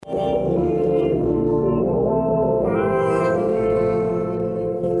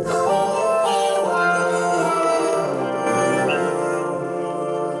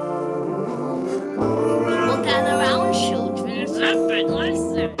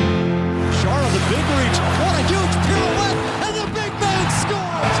Big reach. What a huge pirouette. And the big man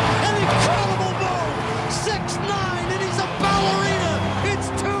scores. An incredible move. 6'9", and he's a ballerina.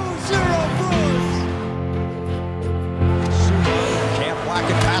 It's 2-0 Bruins. Can't block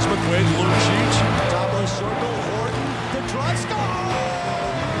it past McQuaid. Lucic. Top of the circle. Horton. The drive score.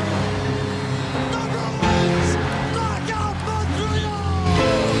 The Bruins knock out Montreal.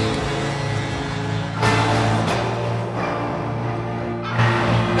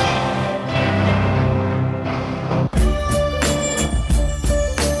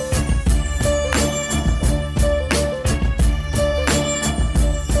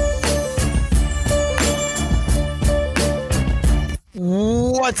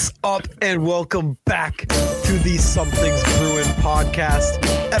 What's up, and welcome back to the Something's Bruin podcast,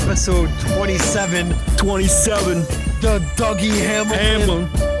 episode 27. 27. The Dougie Hamilton,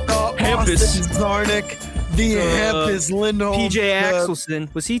 the Hampus. Austin Zarnik, the Hampus Lindholm, PJ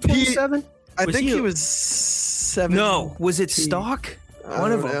Axelson. Was he 27? I think he was 7. No, was it Stock?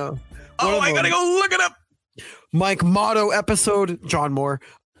 One of them. Know. Oh, I gotta go look it up. Mike Motto episode, John Moore.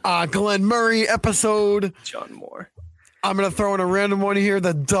 Glenn Murray episode. John Moore. I'm going to throw in a random one here,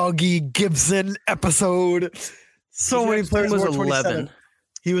 the Dougie Gibson episode. So many players was were 11.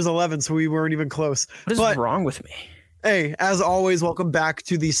 He was 11, so we weren't even close. What is wrong with me? Hey, as always, welcome back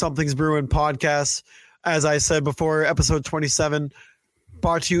to the Something's Bruin podcast. As I said before, episode 27,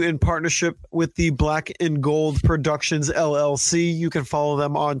 brought to you in partnership with the Black and Gold Productions LLC. You can follow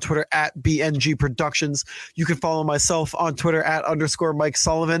them on Twitter at BNG Productions. You can follow myself on Twitter at _Mike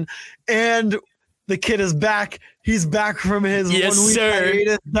Sullivan. And the kid is back. He's back from his 1 week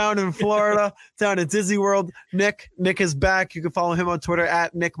hiatus down in Florida, down at Disney World. Nick is back. You can follow him on Twitter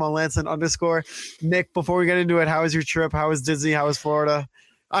at Nick Melanson _. Nick, before we get into it, how was your trip? How was Disney? How was Florida?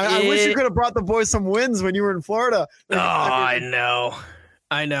 I wish you could have brought the boys some wins when you were in Florida. I know.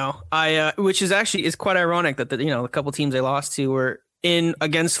 Which is quite ironic that a couple teams they lost to were in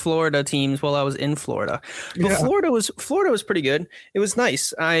against Florida teams while I was in Florida. But Florida was pretty good. It was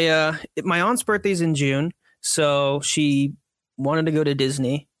nice. My aunt's birthday's in June, so she wanted to go to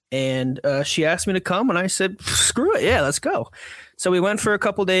Disney, and she asked me to come, and I said, screw it, yeah, let's go. So we went for a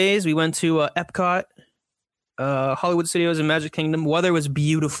couple days. We went to Epcot, Hollywood Studios, and Magic Kingdom. Weather was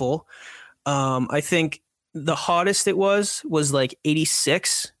beautiful. I think the hottest it was like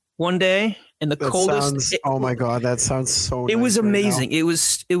 86 one day. And the coldest. Oh my God, that sounds so nice. It was amazing.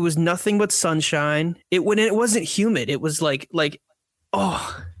 Right, it was nothing but sunshine. It wasn't humid. It was like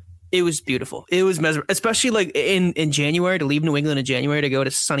it was beautiful. It was mesmerizing, especially like in January, to leave New England in January to go to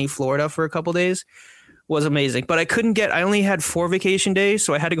sunny Florida for a couple days was amazing. But I only had 4 vacation days,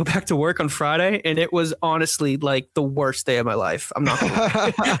 so I had to go back to work on Friday, and it was honestly like the worst day of my life. I'm not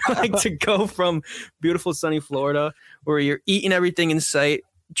gonna like to go from beautiful sunny Florida where you're eating everything in sight,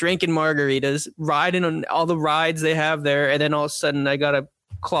 drinking margaritas, riding on all the rides they have there, and then all of a sudden I got to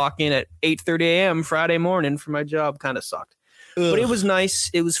clock in at 8:30 a.m. Friday morning for my job. Kind of sucked. Ugh. But it was nice.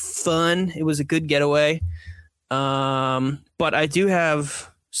 It was fun. It was a good getaway. But I do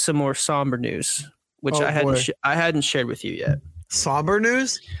have some more somber news, which I hadn't shared with you yet. Somber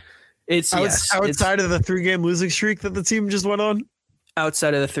news? It's outside of the 3-game losing streak that the team just went on?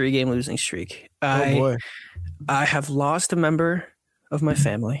 Outside of the 3-game losing streak. I have lost a member of my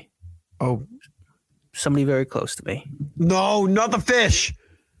family. Oh, somebody very close to me. No, not the fish.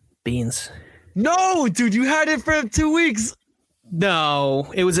 Beans. No, dude, you had it for 2 weeks.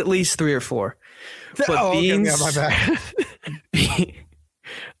 No, it was at least 3 or 4. But Beans. Okay,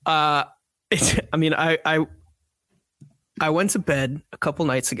 yeah, my bad. I went to bed a couple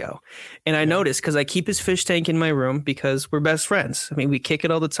nights ago, and I noticed, because I keep his fish tank in my room because we're best friends. I mean, we kick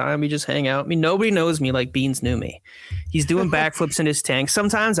it all the time. We just hang out. I mean, nobody knows me like Beans knew me. He's doing backflips in his tank.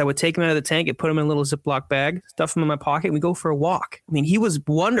 Sometimes I would take him out of the tank and put him in a little Ziploc bag, stuff him in my pocket, and we go for a walk. I mean, he was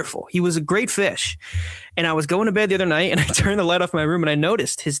wonderful. He was a great fish. And I was going to bed the other night, and I turned the light off my room, and I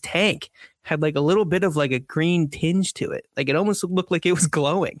noticed his tank had like a little bit of like a green tinge to it. Like it almost looked like it was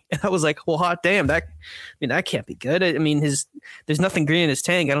glowing. And I was like, well, hot damn, that can't be good. I mean, there's nothing green in his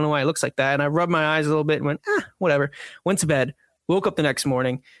tank. I don't know why it looks like that. And I rubbed my eyes a little bit and went, whatever. Went to bed, woke up the next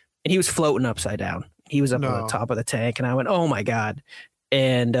morning, and he was floating upside down. He was up on the top of the tank, and I went, oh my God.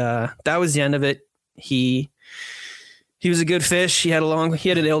 And that was the end of it. He was a good fish. He had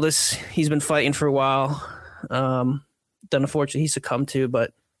an illness. He's been fighting for a while. Unfortunately, he succumbed to,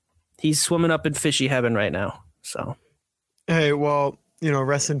 but he's swimming up in fishy heaven right now. So, hey, well,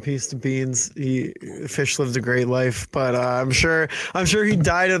 rest in peace to Beans. Fish lived a great life, but I'm sure he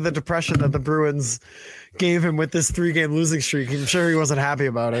died of the depression that the Bruins gave him with this 3-game losing streak. I'm sure he wasn't happy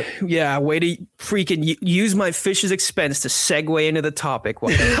about it. Yeah, way to freaking use my Fish's expense to segue into the topic.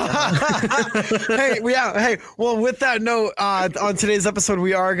 Hey, well, with that note, on today's episode,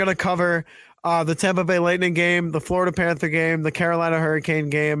 we are going to cover the Tampa Bay Lightning game, the Florida Panther game, the Carolina Hurricane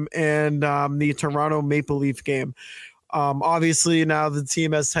game, and the Toronto Maple Leaf game. Obviously, now the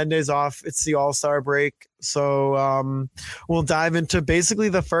team has 10 days off. It's the All-Star break. So we'll dive into basically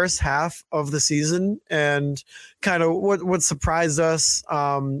the first half of the season and kind of what surprised us,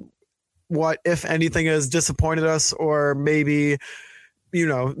 what, if anything, has disappointed us or maybe,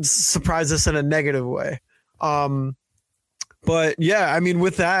 surprised us in a negative way. But yeah, I mean,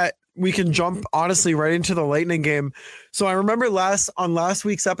 with that, we can jump honestly right into the Lightning game. So I remember last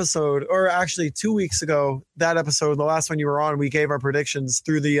week's episode, or actually 2 weeks ago, that episode, the last one you were on, we gave our predictions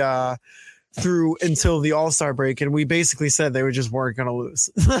through until the All-Star break, and we basically said they just weren't going to lose.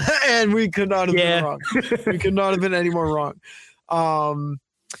 And we could not have been wrong. We could not have been any more wrong.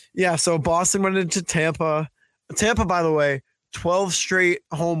 So Boston went into Tampa. Tampa, by the way, 12 straight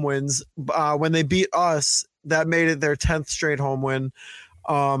home wins. When they beat us, that made it their 10th straight home win.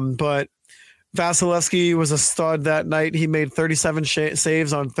 But Vasilevsky was a stud that night. He made 37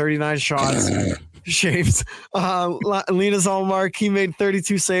 saves on 39 shots. Shaves. Linus Ullmark, he made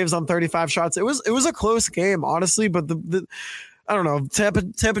 32 saves on 35 shots. It was a close game, honestly, but the I don't know.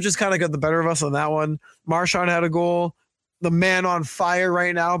 Tampa just kind of got the better of us on that one. Marchand had a goal. The man on fire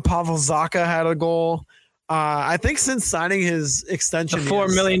right now, Pavel Zacha, had a goal. I think since signing his extension, the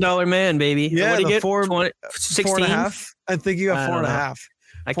 $4 million man, baby. Yeah, what did he get? 4.5. I think you got 4.5.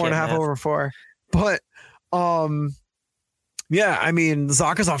 4.5 over 4. But yeah, I mean,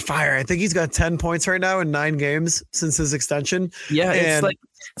 Zacha's on fire. I think he's got 10 points right now in 9 games since his extension. Yeah,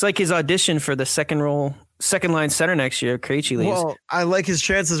 it's like his audition for the second line center next year. Krejci leaves. Well, I like his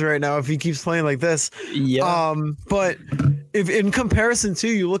chances right now if he keeps playing like this. Yeah. But if in comparison to,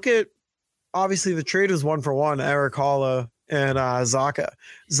 you look at, obviously the trade was 1-for-1, Eric Haula and Zacha.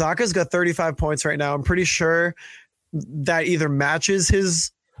 Zacha's got 35 points right now. I'm pretty sure that either matches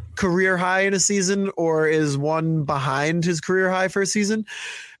his career high in a season or is one behind his career high for a season.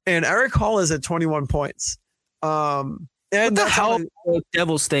 And Eric Hall is at 21 points. And what the hell are the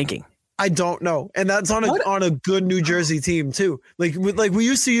Devils thinking? I don't know. And that's on a good New Jersey team too. Like we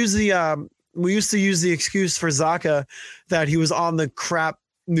used to use the excuse for Zacha that he was on the crap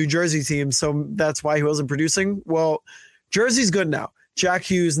New Jersey team, so that's why he wasn't producing. Well, Jersey's good now. Jack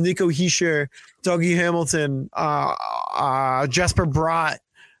Hughes, Nico Hischier, Dougie Hamilton, Jesper Bratt.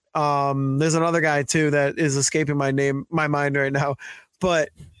 There's another guy too that is escaping my mind right now. But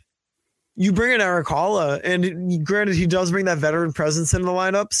you bring in Eric Haula, and granted, he does bring that veteran presence in the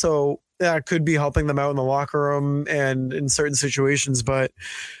lineup, so that could be helping them out in the locker room and in certain situations. But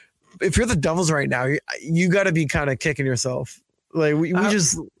if you're the Devils right now, you got to be kind of kicking yourself. Like we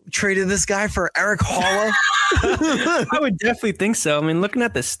just traded this guy for Eric Haula. I would definitely think so. I mean, looking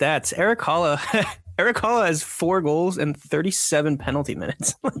at the stats, Eric Haula has 4 goals and 37 penalty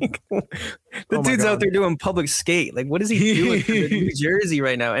minutes. Like the dude's out there doing public skate. Like, what is he doing for New Jersey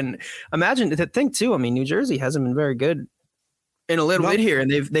right now? And imagine the thing too. I mean, New Jersey hasn't been very good in a little bit here,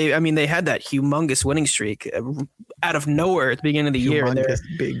 and they had that humongous winning streak out of nowhere at the beginning of the year.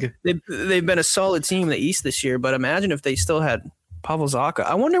 And they've been a solid team in the East this year. But imagine if they still had Pavel Zacha.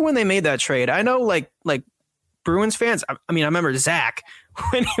 I wonder when they made that trade. I know, like Bruins fans. I mean, I remember Zach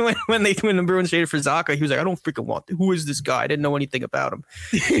when the Bruins traded for Zacha. He was like, "I don't freaking want. Who is this guy? I didn't know anything about him."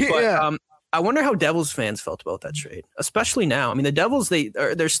 But Yeah. I wonder how Devils fans felt about that trade, especially now. I mean, the Devils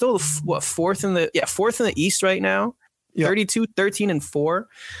they're still fourth in the East right now. Yep. 32, 13, and 4.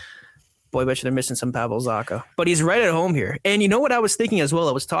 Boy, I bet you they're missing some Pavel Zacha. But he's right at home here. And you know what I was thinking as well?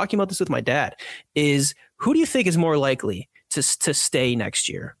 I was talking about this with my dad. Is who do you think is more likely to stay next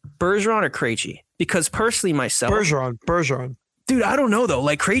year, Bergeron or Krejci? Because personally, myself, Bergeron. Dude, I don't know though.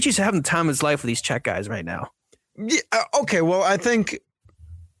 Like Krejci's having the time of his life with these Czech guys right now. Yeah, okay, well, I think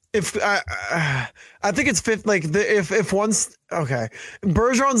if I think it's fifth. Like if one's okay,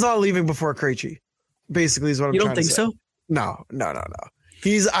 Bergeron's not leaving before Krejci. Basically, is what I'm trying to say. You don't think so? No.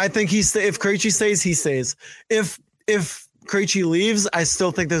 I think if Krejci stays, he stays. If Krejci leaves, I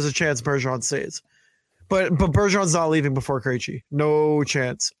still think there's a chance Bergeron stays. But Bergeron's not leaving before Krejci. No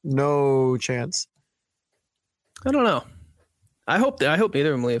chance. I don't know. I hope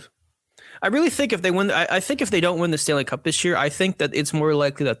neither of them leave. I really think if they win, I think if they don't win the Stanley Cup this year, I think that it's more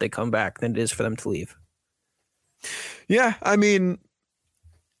likely that they come back than it is for them to leave. Yeah, I mean,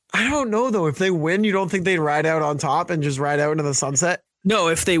 I don't know though. If they win, you don't think they'd ride out on top and just ride out into the sunset? No,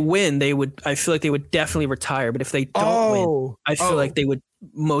 if they win, they would. I feel like they would definitely retire. But if they don't win, I feel like they would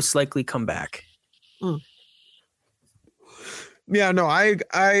most likely come back. Yeah, no, I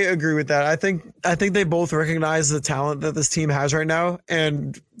agree with that. I think they both recognize the talent that this team has right now,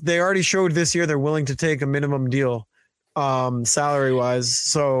 and they already showed this year they're willing to take a minimum deal, salary wise.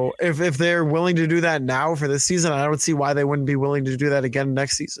 So if they're willing to do that now for this season, I don't see why they wouldn't be willing to do that again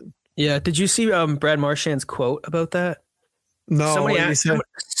next season. Yeah. Did you see Brad Marchand's quote about that? No. Somebody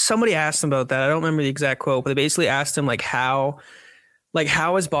asked him about that. I don't remember the exact quote, but they basically asked him how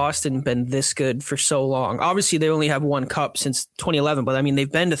has Boston been this good for so long? Obviously, they only have one cup since 2011, but I mean, they've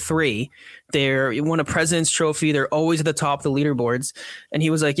been to 3. They won a President's Trophy. They're always at the top of the leaderboards. And he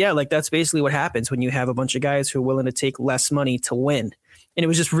was like, yeah, like that's basically what happens when you have a bunch of guys who are willing to take less money to win. And it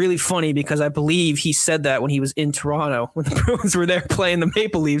was just really funny because I believe he said that when he was in Toronto, when the Bruins were there playing the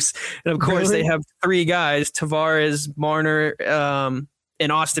Maple Leafs. And of course, They have 3 guys, Tavares, Marner,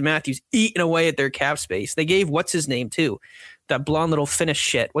 and Austin Matthews, eating away at their cap space. They gave what's his name too, that blonde little Finnish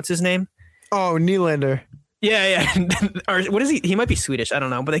shit. What's his name? Oh, Nylander. Yeah. Or what is he? He might be Swedish. I don't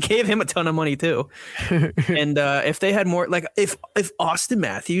know, but they gave him a ton of money too. And if they had more, like if Austin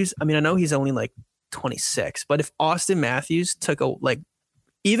Matthews, I mean, I know he's only like 26, but if Austin Matthews took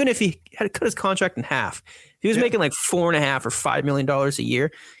even if he had cut his contract in half, he was making like $4.5 or $5 million a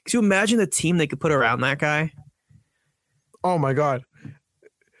year. Could you imagine the team they could put around that guy? Oh my God.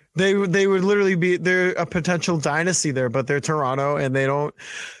 They would literally be, they're a potential dynasty there, but they're Toronto and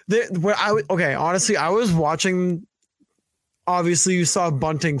honestly, I was watching, obviously you saw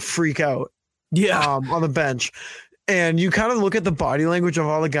Bunting freak out on the bench, and you kind of look at the body language of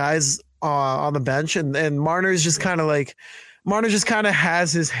all the guys on the bench, and Marner just kind of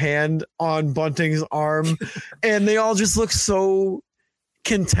has his hand on Bunting's arm and they all just look so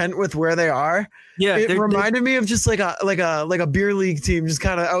content with where they are. Yeah, it reminded me of just like a beer league team, just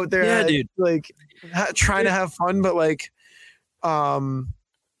kind of out there, trying to have fun, but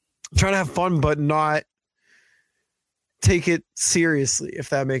but not take it seriously, if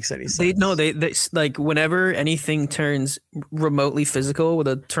that makes any sense. They like whenever anything turns remotely physical with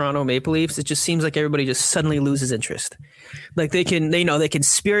the Toronto Maple Leafs, it just seems like everybody just suddenly loses interest. Like they can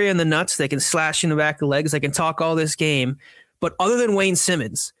spear you in the nuts, they can slash you in the back of the legs, they can talk all this game. But other than Wayne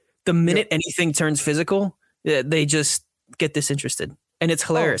Simmons, the minute anything turns physical, they just get disinterested. And it's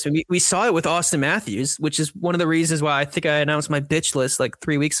hilarious. We saw it with Austin Matthews, which is one of the reasons why I think I announced my bitch list like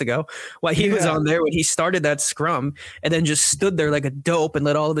 3 weeks ago, why he was on there when he started that scrum and then just stood there like a dope and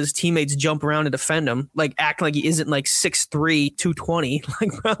let all of his teammates jump around and defend him, like acting like he isn't like 6'3", 220,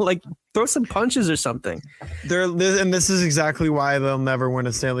 like throw some punches or something. And this is exactly why they'll never win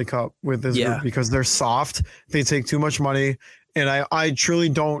a Stanley Cup with this group, because they're soft. They take too much money. And I truly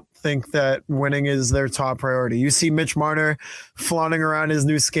don't think that winning is their top priority. You see Mitch Marner flaunting around his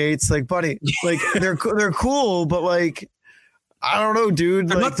new skates, like, buddy, like they're cool, but like, I don't know, dude.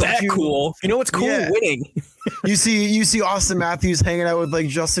 They're not that cool. You know what's cool? Yeah. Winning. You see Austin Matthews hanging out with like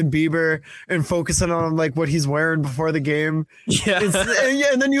Justin Bieber and focusing on like what he's wearing before the game. Yeah.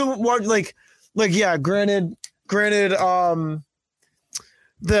 And then you watch granted,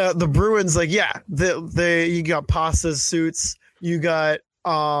 the Bruins, you got Pasta's suits. You got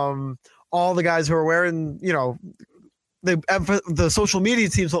all the guys who are wearing, the social media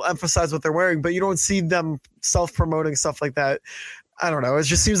teams will emphasize what they're wearing, but you don't see them self-promoting stuff like that. I don't know. It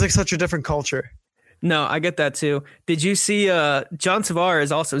just seems like such a different culture. No, I get that too. Did you see John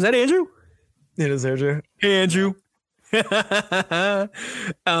Tavares also? Is that Andrew? It is Andrew. Hey, Andrew.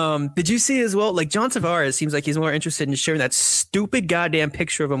 Did you see as well, like John Tavares seems like he's more interested in sharing that stupid goddamn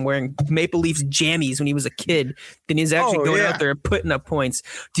picture of him wearing Maple Leafs jammies when he was a kid than he's actually going out there and putting up points.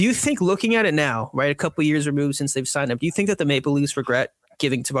 Do you think, looking at it now, right, a couple of years removed since they've signed him, do you think that the Maple Leafs regret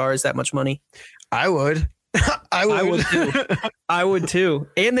giving Tavares that much money? I would. I would too. I would too.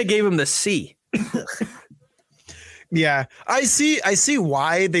 And they gave him the C. Yeah, I see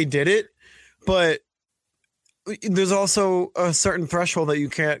why they did it, but there's also a certain threshold that you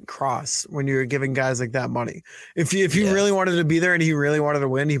can't cross when you're giving guys like that money. If you really wanted to be there and he really wanted to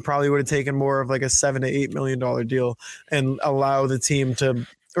win, he probably would have taken more of like a $7 to $8 million deal and allow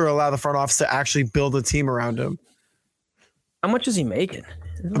the front office to actually build a team around him. How much is he making?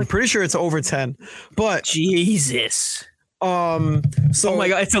 I'm pretty sure it's over 10, but Jesus. Oh my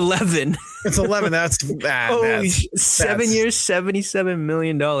God, it's 11. It's 11. That's 7 years, $77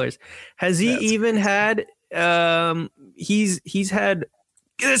 million. Has he even had? He's had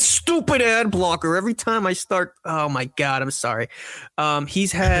a stupid ad blocker every time I start. Oh my God, I'm sorry.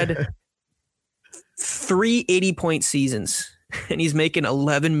 He's had 3 80-point seasons, and he's making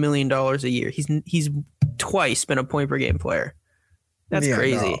 $11 million a year. He's twice been a point per game player. That's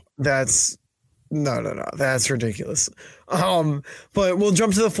crazy. No. That's ridiculous. But we'll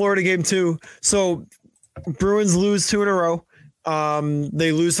jump to the Florida game too. So Bruins lose 2 in a row.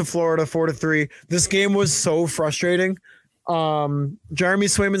 They lose to Florida 4-3. This game was so frustrating. Jeremy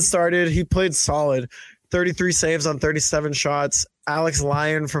Swayman started. He played solid. 33 saves on 37 shots. Alex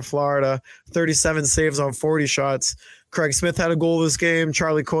Lyon for Florida, 37 saves on 40 shots. Craig Smith had a goal this game.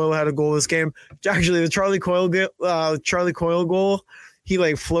 Charlie Coyle had a goal this game. Actually, the Charlie Coyle goal, he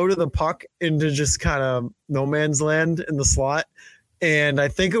like floated the puck into just kind of no man's land in the slot. And I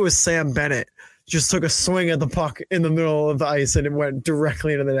think it was Sam Bennett just took a swing at the puck in the middle of the ice and it went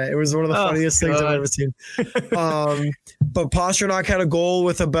directly into the net. It was one of the funniest things I've ever seen. But Pastrnak had a goal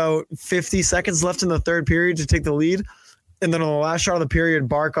with about 50 seconds left in the third period to take the lead. And then on the last shot of the period,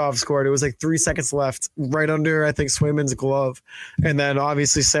 Barkov scored. It was like 3 seconds left, right under, I think, Swayman's glove. And then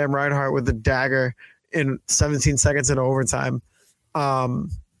obviously Sam Reinhart with the dagger in 17 seconds in overtime.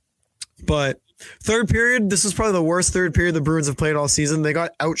 But third period, this was probably the worst third period the Bruins have played all season. They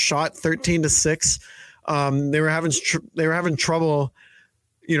got outshot 13-6. They were having trouble,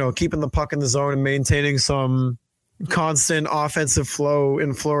 keeping the puck in the zone and maintaining some constant offensive flow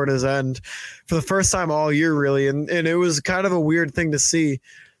in Florida's end for the first time all year, really. And it was kind of a weird thing to see,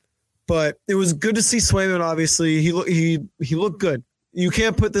 but it was good to see Swayman. Obviously he looked good. You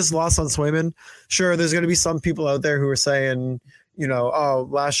can't put this loss on Swayman. Sure, there's going to be some people out there who are saying,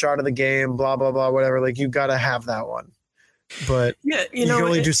 last shot of the game, blah, blah, blah, whatever. Like, you got to have that one. But you can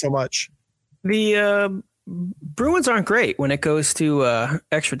only do so much. The Bruins aren't great when it goes to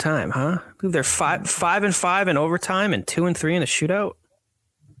extra time, huh? I believe they're 5-5 in overtime and 2-3 in a shootout.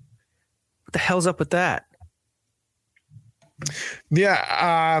 What the hell's up with that? Yeah,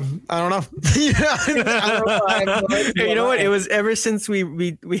 I don't know. I don't know. You know what? It was ever since we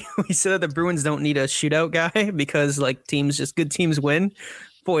said that the Bruins don't need a shootout guy because like good teams win.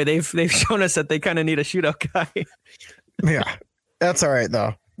 Boy, they've shown us that they kind of need a shootout guy. Yeah, that's all right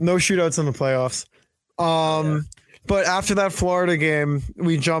though. No shootouts in the playoffs. But after that Florida game,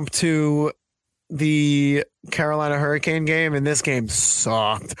 we jumped to the Carolina Hurricane game, and this game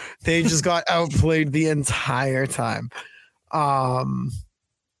sucked. They just got outplayed the entire time.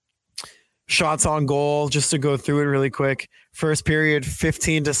 Shots on goal, just to go through it really quick. First period,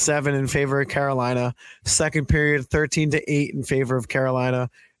 15-7 in favor of Carolina. Second period, 13-8 in favor of Carolina.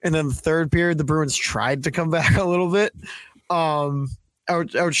 And then the third period, the Bruins tried to come back a little bit.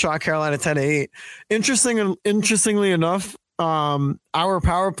 Outshot Carolina 10-8. Interestingly enough, our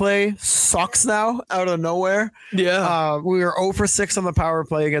power play sucks now out of nowhere. Yeah. We were 0 for 6 on the power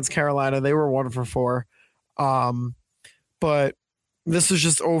play against Carolina. They were 1 for 4. But this was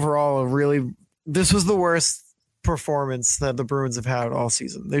just overall this was the worst performance that the Bruins have had all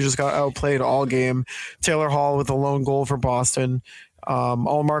season. They just got outplayed all game. Taylor Hall with a lone goal for Boston.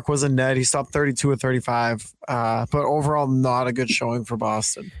 Allmark was in net. He stopped 32 of 35. But overall, not a good showing for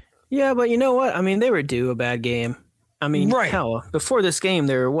Boston. Yeah, but you know what? I mean, they were due a bad game. I mean, hell, before this game,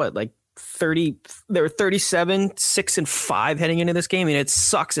 they were what, like 30? They were 37, 6-5 heading into this game. I mean, it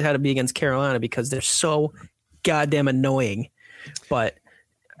sucks it had to be against Carolina because they're so goddamn annoying. But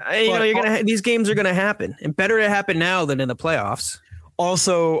these games are gonna happen, and better to happen now than in the playoffs.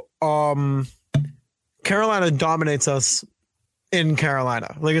 Also, Carolina dominates us in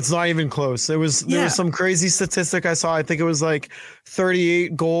Carolina. Like, it's not even close. There was some crazy statistic I saw. I think it was like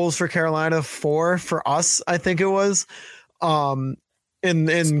 38 goals for Carolina, 4 for us. I think it was in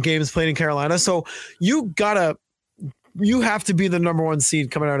games played in Carolina. So you have to be the number 1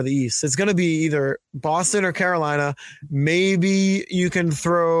 seed coming out of the East. It's going to be either Boston or Carolina. Maybe you can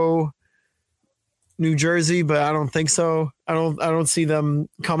throw New Jersey, but I don't think so. I don't see them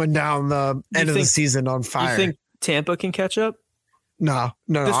coming down the end of the season on fire. You think Tampa can catch up? No.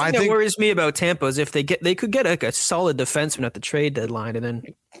 The thing that worries me about Tampa is if they could get like a solid defenseman at the trade deadline, and then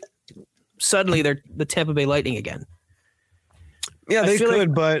suddenly they're the Tampa Bay Lightning again. Yeah, they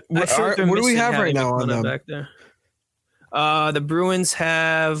could, but what do we have right now on them? Back there? The Bruins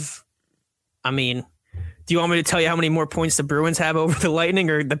have, do you want me to tell you how many more points the Bruins have over the Lightning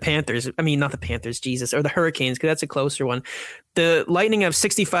or the Panthers? I mean, not the Panthers, Jesus, or the Hurricanes, because that's a closer one. The Lightning have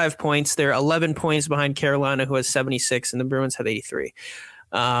 65 points. They're 11 points behind Carolina, who has 76, and the Bruins have 83.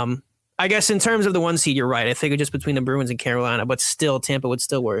 I guess in terms of the 1 seed, you're right. I think it's just between the Bruins and Carolina, but still, Tampa would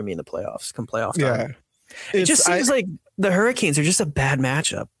still worry me in the playoffs, come playoff time. Yeah. It just seems like the Hurricanes are just a bad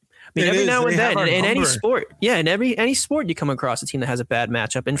matchup. I mean, every now and then, in any sport, in any sport, you come across a team that has a bad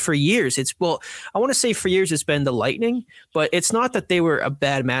matchup. And for years, I want to say for years it's been the Lightning, but it's not that they were a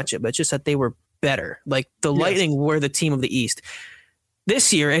bad matchup. It's just that they were better. Like the Lightning were the team of the East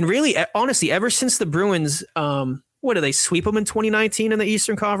this year. And really, honestly, ever since the Bruins what did they sweep them in 2019 in the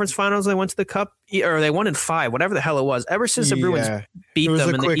Eastern Conference Finals? They went to the Cup, or they won in 5, whatever the hell it was. Ever since the Bruins beat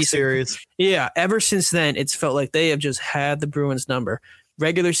them in the Eastern Series, ever since then, it's felt like they have just had the Bruins number.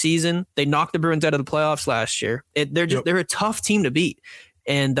 Regular season, they knocked the Bruins out of the playoffs last year. They're a tough team to beat,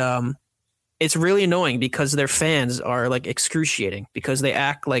 and it's really annoying because their fans are like excruciating because they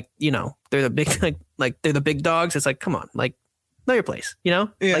act like they're the big like they're the big dogs. It's like, come on, like. Know your place,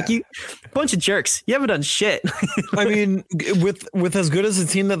 like you bunch of jerks. You haven't done shit. I mean, with as good as the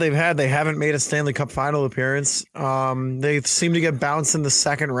team that they've had, they haven't made a Stanley Cup final appearance. They seem to get bounced in the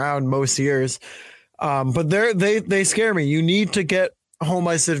second round most years. But they scare me. You need to get home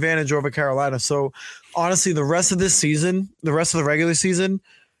ice advantage over Carolina. So honestly, the rest of this season, the rest of the regular season,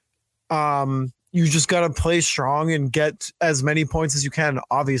 you just got to play strong and get as many points as you can,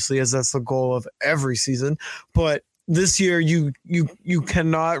 obviously, as that's the goal of every season. But this year, you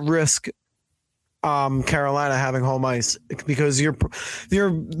cannot risk Carolina having home ice because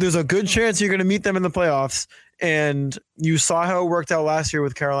there's a good chance you're going to meet them in the playoffs. And you saw how it worked out last year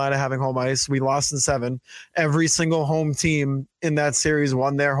with Carolina having home ice. We lost in 7. Every single home team in that series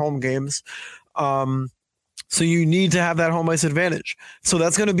won their home games. So you need to have that home ice advantage. So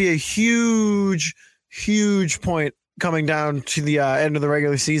that's going to be a huge, huge point coming down to the end of the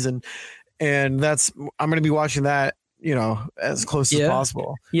regular season. And I'm going to be watching that, as close as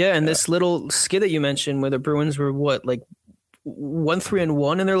possible. Yeah. And this little skid that you mentioned where the Bruins were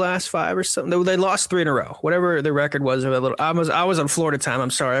 1-3-1 in their last 5 or something. They lost 3 in a row, whatever the record was. I was on Florida time.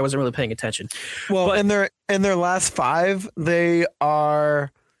 I'm sorry. I wasn't really paying attention. Well, but in their last 5, they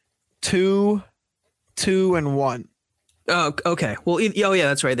are 2-2-1. Oh, okay. Well, yeah,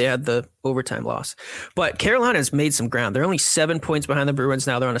 that's right. They had the overtime loss. But Carolina's made some ground. They're only 7 points behind the Bruins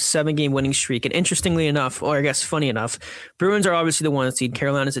now. They're on a 7-game winning streak. And interestingly enough, or I guess funny enough, Bruins are obviously the 1 seed.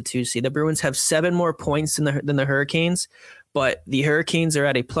 Carolina's a 2 seed. The Bruins have 7 more points than the Hurricanes. But the Hurricanes are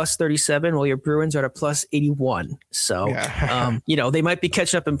at a +37, while your Bruins are at a +81. So, they might be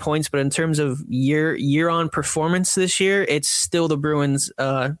catching up in points, but in terms of year-on performance this year, it's still the Bruins'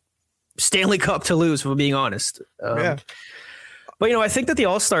 Stanley Cup to lose, if we're being honest. But, I think that the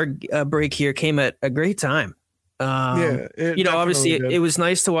All-Star break here came at a great time. Obviously it was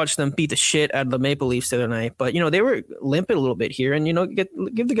nice to watch them beat the shit out of the Maple Leafs the other night, but they were limping a little bit here, and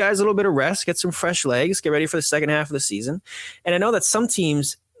give the guys a little bit of rest, get some fresh legs, get ready for the second half of the season. And I know that some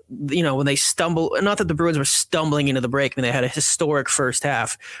teams, when they stumble, not that the Bruins were stumbling into the break, I mean, they had a historic first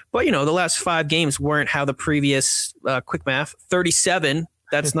half, but the last 5 games weren't how the previous quick math 37.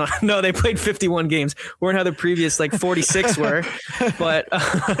 That's not, no, they played 51 games. Weren't how the previous 46 were, but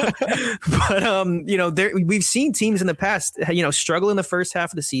we've seen teams in the past, struggle in the first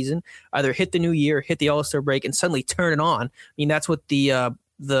half of the season, either hit the new year, hit the All-Star break, and suddenly turn it on. I mean, that's what the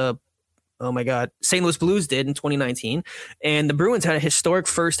St. Louis Blues did in 2019, and the Bruins had a historic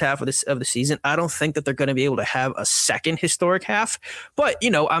first half of the season. I don't think that they're going to be able to have a second historic half, but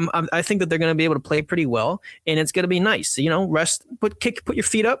I think that they're going to be able to play pretty well, and it's going to be nice. Rest, put your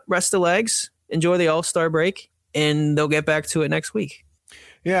feet up, rest the legs, enjoy the All-Star break, and they'll get back to it next week.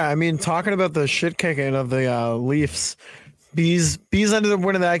 Yeah, I mean, talking about the shit kicking of the Leafs. Bees ended up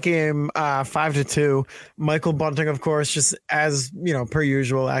winning that game 5-2. Michael Bunting, of course, just as per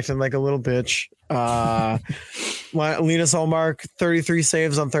usual, acting like a little bitch. Linus Ullmark, 33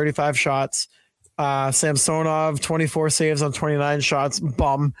 saves on 35 shots. Samsonov, 24 saves on 29 shots.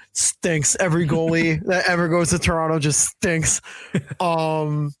 Bum, stinks. Every goalie that ever goes to Toronto just stinks.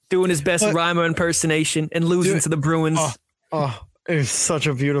 Doing his best Reimer impersonation and losing to the Bruins. It's such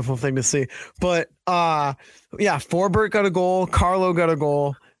a beautiful thing to see. But Forbert got a goal. Carlo got a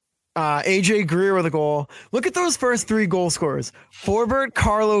goal. AJ Greer with a goal. Look at those first 3 goal scorers. Forbert,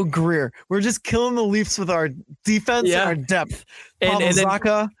 Carlo, Greer. We're just killing the Leafs with our defense and our depth. Pavel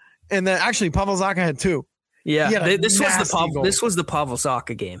Zacha, and then actually Pavel Zacha had 2. Yeah, this was the Pavel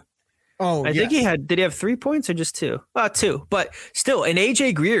Zacha game. Oh, I think did he have 3 points or just 2? 2, but still, and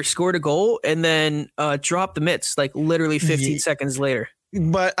AJ Greer scored a goal and then dropped the mitts literally 15 seconds later.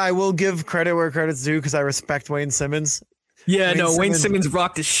 But I will give credit where credit's due because I respect Wayne Simmons. Yeah, Wayne Simmons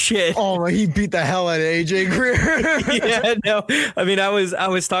rocked his shit. Oh, he beat the hell out of AJ Greer. I mean, I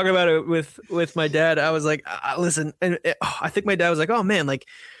was talking about it with my dad. I was like, listen, and I think my dad was like, oh man,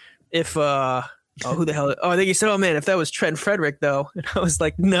 if who the hell? Oh, I think he said, "Oh man, if that was Trent Frederick, though," and I was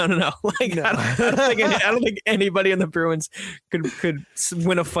like, "No." No. I don't think anybody in the Bruins could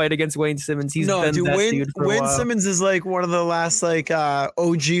win a fight against Wayne Simmons. He's been that dude for a while. Wayne Simmons is one of the last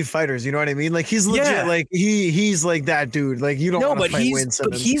OG fighters. You know what I mean? He's legit. He's that dude. You don't want to fight Wayne Simmons.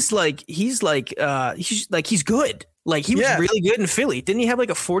 But he's good. He was really good in Philly. Didn't he have a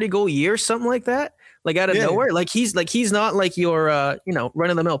 40-goal year or something like that? like out of nowhere. Like he's not like your run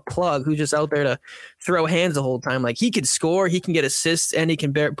of the mill plug who's just out there to throw hands the whole time. Like he can score, he can get assists, and he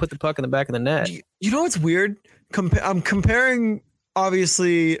can put the puck in the back of the net. You know what's weird? I'm comparing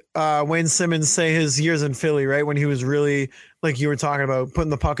obviously Wayne Simmons, say his years in Philly, right, when he was really, like you were talking about, putting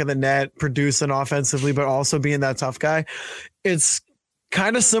the puck in the net, producing offensively, but also being that tough guy. It's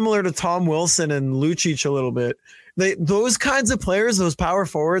kind of similar to Tom Wilson and Lucic a little bit. Those kinds of players, those power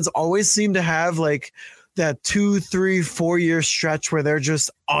forwards, always seem to have like that 2, 3, 4 year stretch where they're just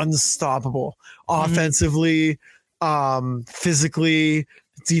unstoppable offensively, physically,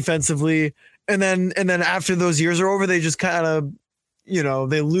 defensively. And then after those years are over, they just kind of,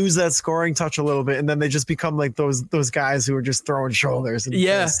 they lose that scoring touch a little bit, and then they just become like those guys who are just throwing shoulders. And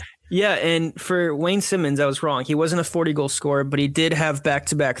fists. Yeah. And for Wayne Simmons, I was wrong. He wasn't a 40-goal scorer, but he did have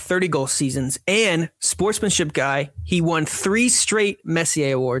back-to-back 30-goal seasons. And sportsmanship guy, he won 3 straight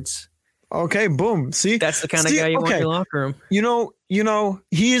Messier Awards. Okay, boom. See, that's the kind of guy you want in your locker room.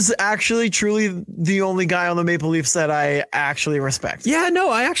 He is actually truly the only guy on the Maple Leafs that I actually respect. Yeah, no,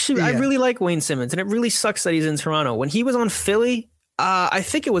 I really like Wayne Simmons, and it really sucks that he's in Toronto. When he was on Philly, I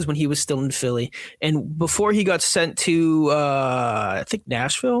think it was when he was still in Philly, and before he got sent to I think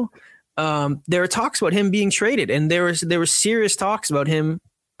Nashville, there were talks about him being traded, and there were serious talks about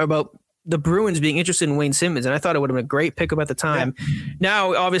the Bruins being interested in Wayne Simmons, and I thought it would have been a great pickup at the time. Yeah.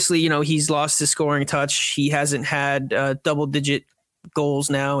 Now, obviously, he's lost his scoring touch. He hasn't had double-digit goals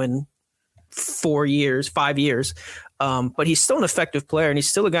now in 5 years. But he's still an effective player, and he's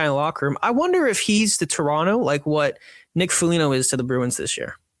still a guy in the locker room. I wonder if he's to Toronto like what Nick Foligno is to the Bruins this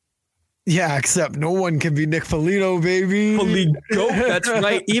year. Yeah, except no one can be Nick Foligno, baby. That's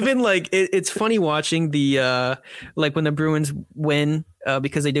right. Even like it's funny watching the like when the Bruins win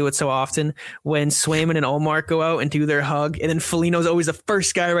because they do it so often. When Swayman and Ullmark go out and do their hug, and then Foligno's always the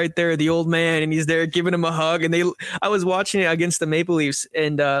first guy right there, the old man, and he's there giving him a hug. And I was watching it against the Maple Leafs,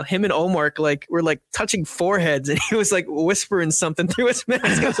 and him and Ullmark were touching foreheads, and he was like whispering something through his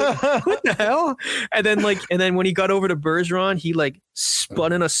mask. I was like, what the hell? And then when he got over to Bergeron, he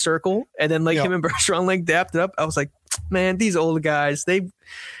spun in a circle, and then him and Bergeron dapped it up. I was like, man, these old guys,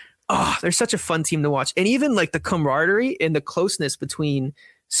 they're such a fun team to watch. And even the camaraderie and the closeness between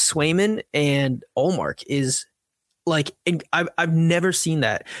Swayman and Ullmark is I've never seen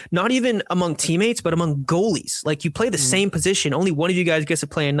that. Not even among teammates, but among goalies. You play the same position. Only one of you guys gets to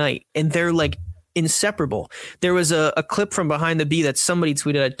play a night, and they're inseparable. There was a clip from Behind the B that somebody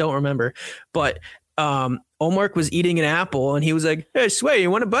tweeted. I don't remember, but Ullmark was eating an apple, and he was like, "Hey, Sway,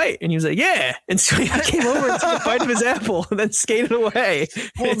 you want a bite?" And he was like, "Yeah." And Sway came over and took a bite of his apple and then skated away.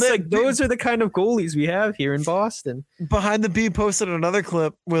 Well, those are the kind of goalies we have here in Boston. Behind the B posted another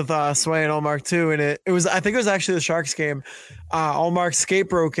clip with Sway and Ullmark too, and it was, I think it was actually the Sharks game. Ullmark's skate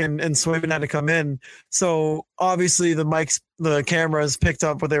broke and Swayman had to come in. So obviously the cameras picked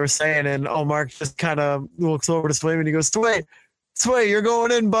up what they were saying, and Ullmark just kind of looks over to Swayman and he goes, Sway, you're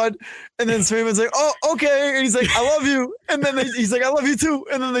going in, bud. And then Swayman's like, oh, okay. And he's like, I love you. And then he's like, I love you too.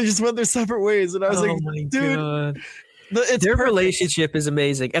 And then they just went their separate ways. And I was dude, their relationship is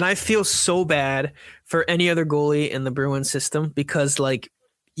amazing. And I feel so bad for any other goalie in the Bruins system because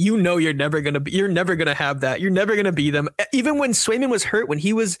you're never gonna have that. You're never gonna be them. Even when Swayman was hurt, when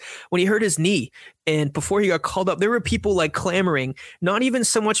he hurt his knee, and before he got called up, there were people clamoring, not even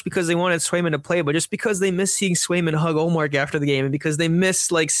so much because they wanted Swayman to play, but just because they missed seeing Swayman hug Ullmark after the game, and because they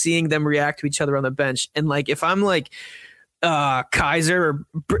missed seeing them react to each other on the bench. And if I'm Kaiser or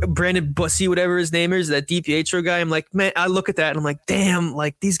Brandon Bussy, whatever his name is, that DiPietro guy, I'm like, man, I look at that and I'm like, damn,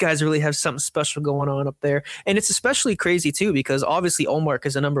 these guys really have something special going on up there. And it's especially crazy too, because obviously Ullmark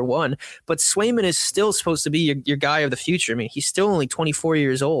is a number one, but Swayman is still supposed to be your guy of the future. I mean, he's still only 24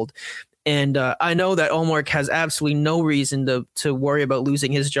 years old. And I know that Ullmark has absolutely no reason to worry about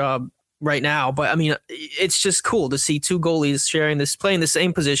losing his job right now. But I mean, it's just cool to see two goalies playing the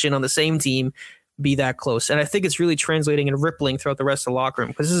same position on the same team, be that close. And I think it's really translating and rippling throughout the rest of the locker room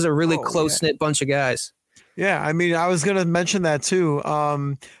because this is a really close-knit bunch of guys. Yeah, I mean, I was going to mention that too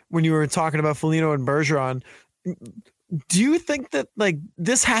when you were talking about Foligno and Bergeron. Do you think that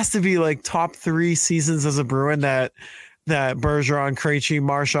this has to be top 3 seasons as a Bruin that Bergeron, Krejci,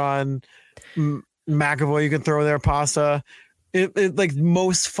 Marchand, McAvoy, you can throw there, Pasta, it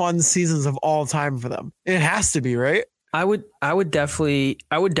most fun seasons of all time for them? It has to be, right? I would definitely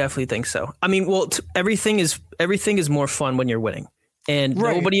think so. I mean, well, everything is more fun when you're winning, and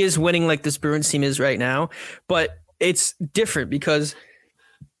nobody is winning like this Bruins team is right now. But it's different because,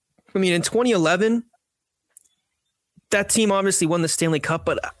 I mean, in 2011, that team obviously won the Stanley Cup,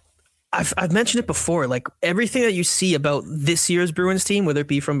 but I've mentioned it before, like everything that you see about this year's Bruins team, whether it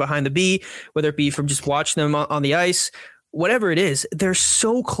be from behind the B, whether it be from just watching them on the ice, whatever it is, they're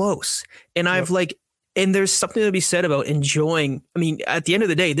so close. And and there's something to be said about enjoying. I mean, at the end of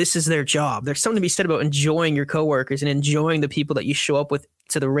the day, this is their job. There's something to be said about enjoying your coworkers and enjoying the people that you show up with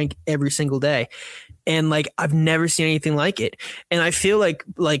to the rink every single day. And like, I've never seen anything like it. And I feel like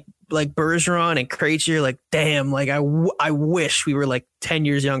Bergeron and Krejci are like, damn, like I wish we were like 10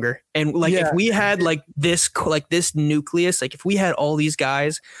 years younger. And like, if we had like this nucleus, like if we had all these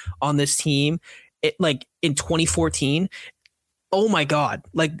guys on this team, it like in 2014, oh my God,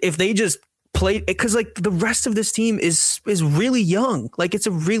 like if they just played, because like the rest of this team is really young. Like it's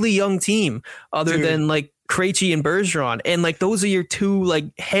a really young team other than like Krejci and Bergeron. And like, those are your two like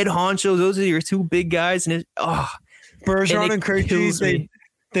head honchos. Those are your two big guys. And Bergeron and Krejci,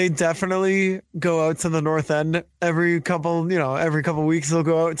 they definitely go out to the North End every couple weeks. They'll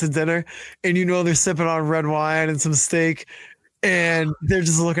go out to dinner and, they're sipping on red wine and some steak and they're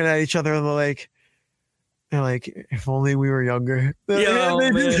just looking at each other and they're like, if only we were younger. Yo,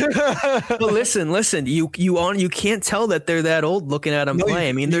 man. But listen, you can't tell that they're that old looking at them play.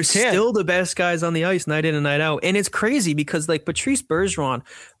 I mean, they're still the best guys on the ice night in and night out. And it's crazy because like Patrice Bergeron,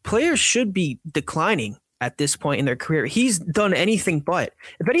 players should be declining at this point in their career. He's done anything but.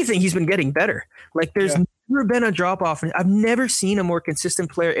 If anything, he's been getting better. Like there's never been a drop off. I've never seen a more consistent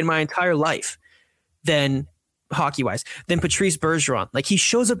player in my entire life than hockey-wise than Patrice Bergeron. Like he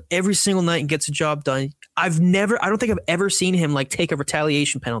shows up every single night and gets a job done. I don't think I've ever seen him like take a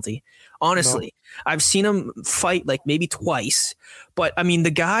retaliation penalty. Honestly, no. I've seen him fight like maybe twice, but I mean, the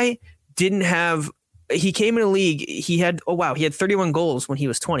guy he came in the league. He had 31 goals when he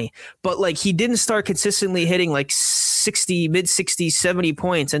was 20, but like he didn't start consistently hitting like 60, mid 60s, 70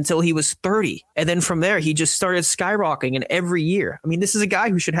 points until he was 30. And then from there, he just started skyrocketing in every year. I mean, this is a guy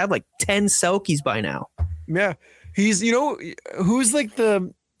who should have like 10 Selkies by now. Yeah. He's, who's like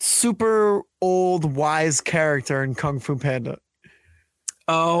the super old wise character in Kung Fu Panda?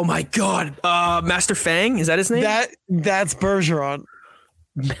 Oh my God. Master Fang. Is that his name? That's Bergeron.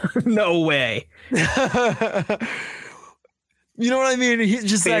 No way. You know what I mean? He's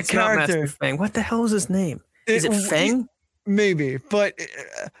just that character. Master Fang. What the hell is his name? Is it Fang? Maybe, but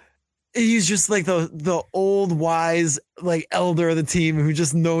he's just like the old wise like elder of the team who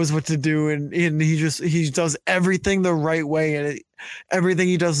just knows what to do, and he does everything the right way, and everything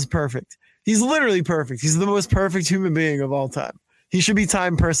he does is perfect. He's literally perfect. He's the most perfect human being of all time. He should be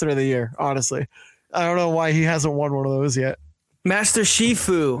Time Person of the Year, honestly. I don't know why he hasn't won one of those yet. Master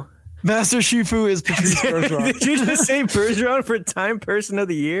Shifu. Master Shifu is Patrice Bergeron. Did you just say Bergeron for Time Person of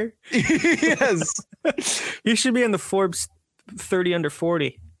the Year? Yes. You should be in the Forbes 30 under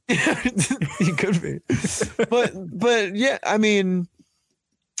 40. He could be. But yeah, I mean,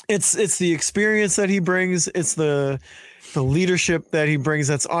 it's the experience that he brings. It's the leadership that he brings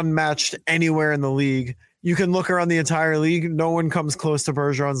that's unmatched anywhere in the league. You can look around the entire league. No one comes close to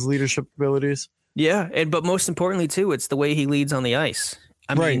Bergeron's leadership abilities. Yeah, but most importantly too, it's the way he leads on the ice.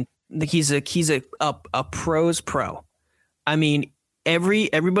 I mean, he's a pro's pro. I mean,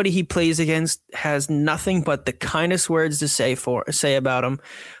 everybody he plays against has nothing but the kindest words to say about him.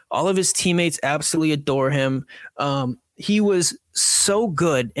 All of his teammates absolutely adore him. He was so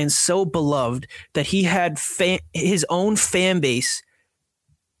good and so beloved that he had his own fan base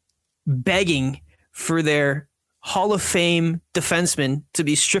begging for their Hall of Fame defenseman to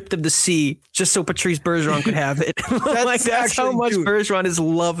be stripped of the C just so Patrice Bergeron could have it. That's how much Bergeron is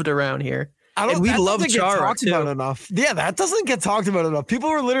loved around here. We love Chara too. Enough. Yeah, that doesn't get talked about enough. People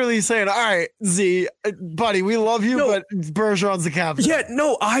were literally saying, "All right, Z, buddy, we love you, but Bergeron's the captain." Yeah,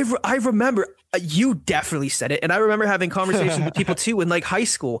 no, I remember you definitely said it, and I remember having conversations with people too in like high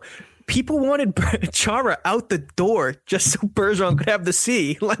school. People wanted Chara out the door just so Bergeron could have the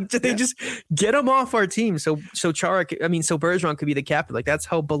C. Like they just get him off our team, so Bergeron could be the captain. Like that's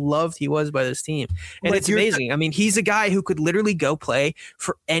how beloved he was by this team, and it's amazing. I mean, he's a guy who could literally go play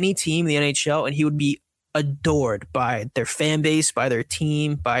for any team in the NHL, and he would be adored by their fan base, by their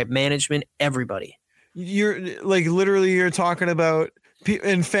team, by management, everybody. You're talking about.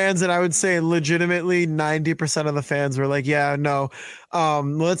 And fans, and I would say legitimately 90% of the fans were like, yeah, no,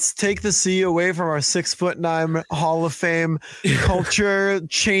 let's take the C away from our 6'9" Hall of Fame culture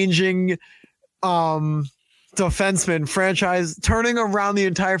changing defenseman franchise, turning around the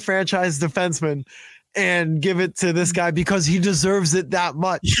entire franchise defenseman and give it to this guy because he deserves it that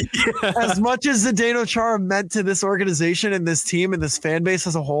much. Yeah. As much as Zdeno Chara meant to this organization and this team and this fan base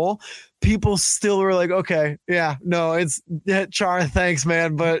as a whole, people still were like, okay, yeah, no, it's Chara, thanks,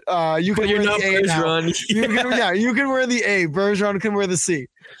 man, but you can wear the A now. You can wear the A. Bergeron can wear the C.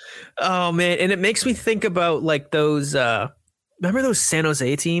 Oh man, and it makes me think about like those. Remember those San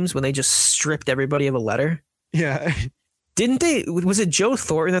Jose teams when they just stripped everybody of a letter? Yeah, Didn't they? Was it Joe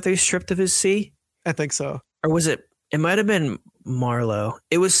Thornton that they stripped of his C? I think so. Or was it? It might have been Marlowe.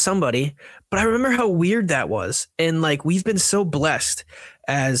 It was somebody, but I remember how weird that was. And like, we've been so blessed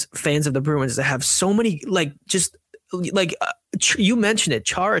as fans of the Bruins to have so many, like, just like you mentioned it.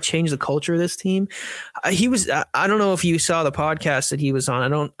 Chara changed the culture of this team. He was, I don't know if you saw the podcast that he was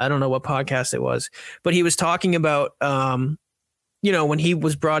on. I don't know what podcast it was, but he was talking about, when he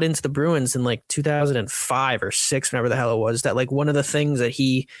was brought into the Bruins in like 2005 or 6, whenever the hell it was, that like one of the things that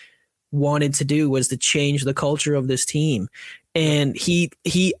he wanted to do was to change the culture of this team. And he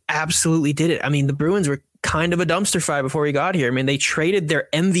absolutely did it. I mean, the Bruins were kind of a dumpster fire before he got here. I mean, they traded their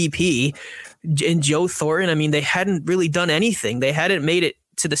MVP in Joe Thornton. I mean, they hadn't really done anything. They hadn't made it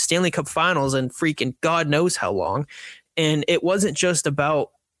to the Stanley Cup Finals in freaking God knows how long. And it wasn't just about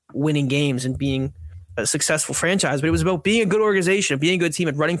winning games and being a successful franchise, but it was about being a good organization, being a good team,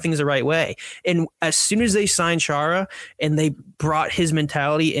 and running things the right way. And as soon as they signed Chara and they brought his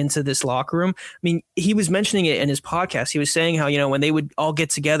mentality into this locker room, I mean, he was mentioning it in his podcast. He was saying how, when they would all get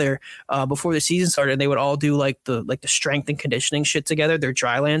together before the season started, they would all do like the strength and conditioning shit together, their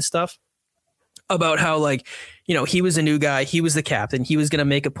dry land stuff, about how like, he was a new guy. He was the captain. He was going to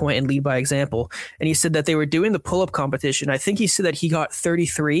make a point and lead by example. And he said that they were doing the pull-up competition. I think he said that he got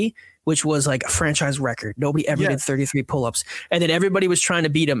 33, which was like a franchise record. Nobody ever did 33 pull-ups. And then everybody was trying to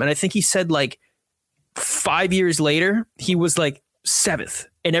beat him. And I think he said like 5 years later, he was like 7th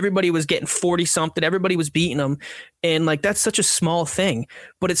and everybody was getting 40 something. Everybody was beating him. And like, that's such a small thing,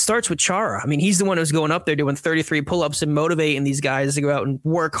 but it starts with Chara. I mean, he's the one who's going up there doing 33 pull-ups and motivating these guys to go out and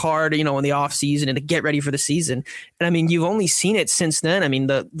work hard, in the off season and to get ready for the season. And I mean, you've only seen it since then. I mean,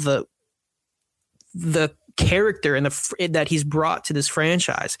 the character and that he's brought to this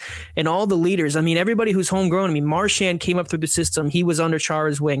franchise and all the leaders. I mean, everybody who's homegrown. I mean, Marchand came up through the system. He was under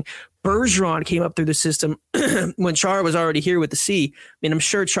Chara's wing. Bergeron came up through the system when Chara was already here with the C. I mean, I'm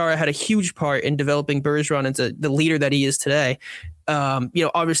sure Chara had a huge part in developing Bergeron into the leader that he is today.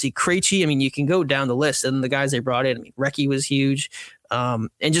 Obviously Krejci, I mean, you can go down the list and the guys they brought in. I mean, Recchi was huge. And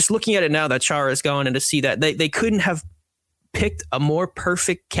just looking at it now that Chara is gone and to see that they couldn't have picked a more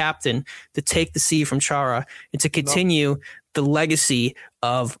perfect captain to take the C from Chara and to continue the legacy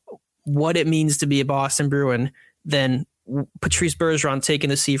of what it means to be a Boston Bruin than Patrice Bergeron taking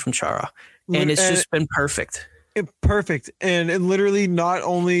the C from Chara. And it's just been perfect. Perfect. And it literally not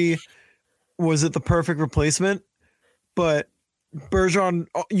only was it the perfect replacement, but Bergeron,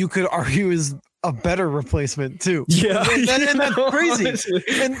 you could argue, is a better replacement too. Yeah. And that's crazy.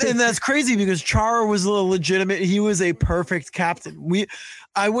 And that's crazy because Chara was a legitimate. He was a perfect captain.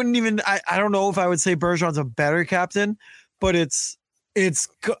 I don't know if I would say Bergeron's a better captain, but it's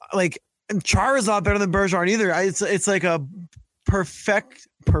like Chara's not better than Bergeron either. It's like a perfect.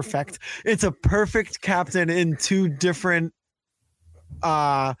 It's a perfect captain in two different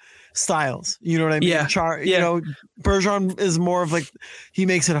styles. You know what I mean? Yeah. Bergeron is more of like, he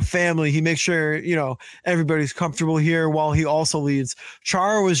makes it a family. He makes sure, everybody's comfortable here while he also leads.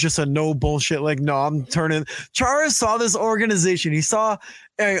 Chara was just a no bullshit. Like, no, I'm turning. Chara saw this organization. He saw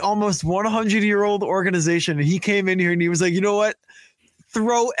a almost 100-year-old organization. And he came in here and he was like, you know what?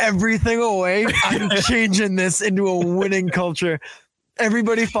 Throw everything away. I'm changing this into a winning culture.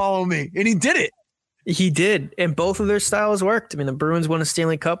 Everybody follow me. And he did it. He did, and both of their styles worked. I mean, the Bruins won a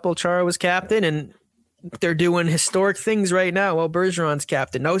Stanley Cup while Chara was captain, and they're doing historic things right now while Bergeron's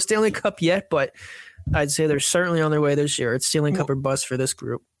captain. No Stanley Cup yet, but I'd say they're certainly on their way this year. It's Stanley Cup or bust for this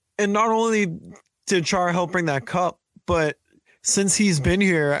group. And not only did Chara help bring that cup, but since he's been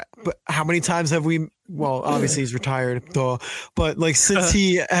here, how many times have we? Well, obviously he's retired, though. But like since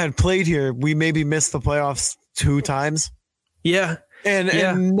he had played here, we maybe missed the playoffs 2 times. Yeah,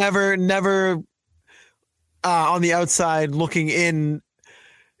 and never. On the outside looking in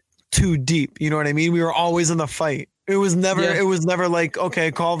too deep. You know what I mean? We were always in the fight. It was never like,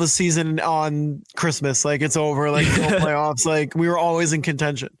 okay, call the season on Christmas. Like it's over, like no playoffs. Like we were always in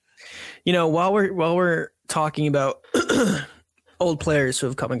contention. While we're talking about old players who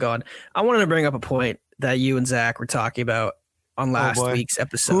have come and gone, I wanted to bring up a point that you and Zach were talking about on last week's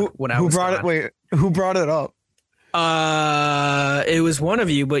episode. Who brought it up? It was one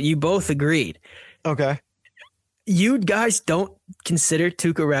of you, but you both agreed. Okay. You guys don't consider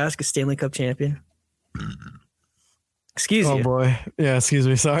Tuukka Rask a Stanley Cup champion? Excuse you. Oh, boy. Yeah, excuse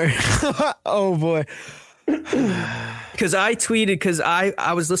me. Sorry. Oh, boy. Because I tweeted, because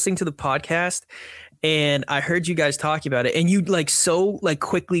I was listening to the podcast and I heard you guys talking about it and you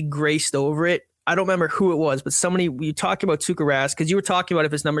quickly graced over it I don't remember who it was, but somebody, you talked about Tuukka Rask, because you were talking about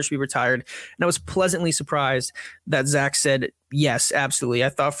if his number should be retired. And I was pleasantly surprised that Zach said, yes, absolutely. I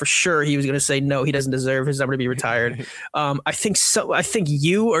thought for sure he was going to say, no, he doesn't deserve his number to be retired. I think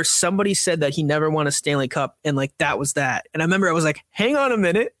you or somebody said that he never won a Stanley Cup. And like, that was that. And I remember I was like, hang on a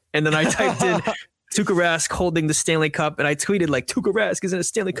minute. And then I typed in Tuukka Rask holding the Stanley Cup, and I tweeted like, Tuukka Rask isn't a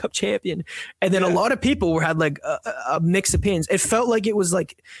Stanley Cup champion. And then a lot of people had like a mixed opinions. It felt like it was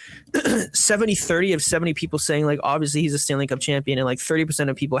like 70-30 of 70 people saying like, obviously he's a Stanley Cup champion, and like 30%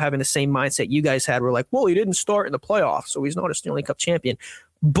 of people having the same mindset you guys had were like, well, he didn't start in the playoffs, so he's not a Stanley Cup champion.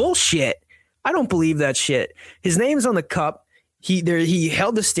 Bullshit. I don't believe that shit. His name's on the cup. He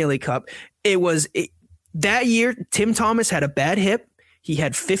held the Stanley Cup. That year, Tim Thomas had a bad hip. He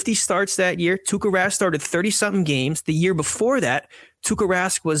had 50 starts that year. Tuukka Rask started 30-something games. The year before that, Tuukka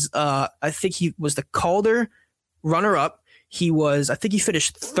Rask was, I think he was the Calder runner-up. I think he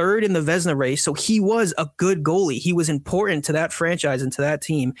finished third in the Vezina race. So he was a good goalie. He was important to that franchise and to that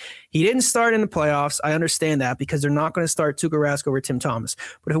team. He didn't start in the playoffs. I understand that because they're not going to start Tuukka Rask over Tim Thomas.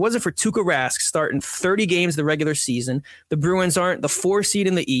 But if it wasn't for Tuukka Rask starting 30 games the regular season, the Bruins aren't the 4 seed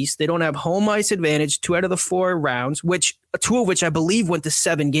in the East. They don't have home ice advantage 2 out of the 4 rounds, 2 of which I believe went to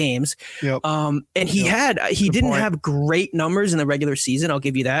 7 games. Yep. And he didn't have great numbers in the regular season. I'll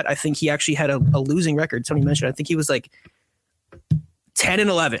give you that. I think he actually had a losing record. Somebody mentioned, I think he was like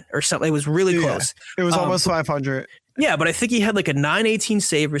 10-11 or something. It was really close. It was almost 500. Yeah, but I think he had like a .918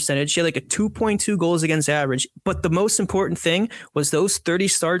 save percentage. He had like a 2.2 goals against average. But the most important thing was those 30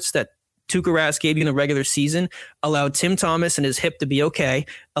 starts that Tuukka Rask gave you in the regular season allowed Tim Thomas and his hip to be okay,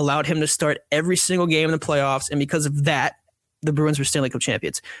 allowed him to start every single game in the playoffs. And because of that, the Bruins were Stanley Cup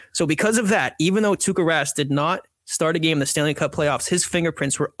champions. So because of that, even though Tuukka Rask did not start a game in the Stanley Cup playoffs, his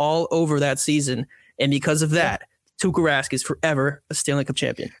fingerprints were all over that season. And because of that, Tuukka Rask is forever a Stanley Cup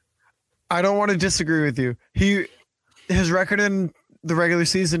champion. I don't want to disagree with you. His record in the regular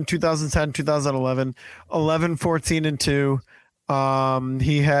season, 2010, 2011, 11-14-2.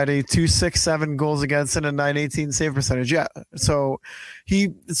 He had a 2.67 goals against and a .918 save percentage. Yeah. So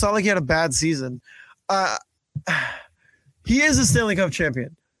it's not like he had a bad season. He is a Stanley Cup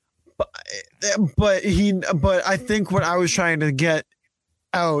champion, but I think what I was trying to get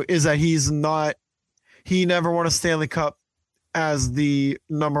out is that he never won a Stanley Cup as the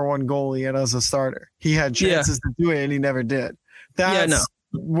number 1 goalie and as a starter. He had chances to do it and he never did. That's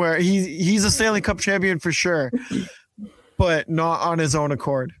where he's a Stanley Cup champion for sure, but not on his own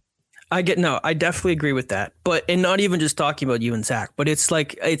accord. I definitely agree with that. But, and not even just talking about you and Zach, but it's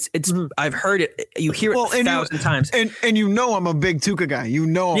like, I've heard it. You hear it 1,000 times. And I'm a big Tuukka guy.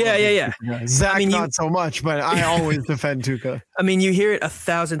 Yeah. Zach, not so much, but I always defend Tuukka. I mean, you hear it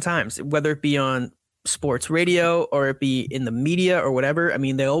 1,000 times, whether it be on sports radio or it be in the media or whatever. I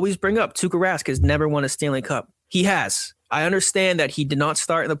mean, they always bring up Tuukka Rask has never won a Stanley Cup. He has. I understand that he did not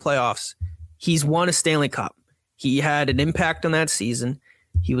start in the playoffs. He's won a Stanley Cup. He had an impact on that season.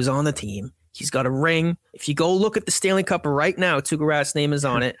 He was on the team. He's got a ring. If you go look at the Stanley Cup right now, Tuukka Rask's name is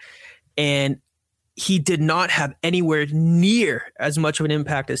on it. And he did not have anywhere near as much of an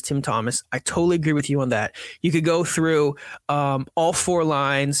impact as Tim Thomas. I totally agree with you on that. You could go through all 4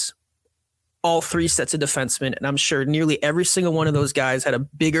 lines, all 3 sets of defensemen, and I'm sure nearly every single one of those guys had a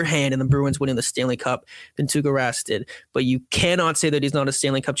bigger hand in the Bruins winning the Stanley Cup than Tuukka Rask did. But you cannot say that he's not a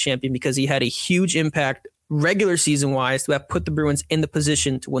Stanley Cup champion because he had a huge impact regular season-wise to have put the Bruins in the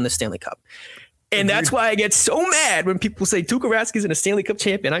position to win the Stanley Cup. And that's why I get so mad when people say Tuukka Rask isn't a Stanley Cup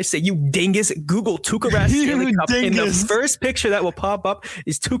champion. I say, you dingus, Google Tuukka Rask Stanley Cup. And the first picture that will pop up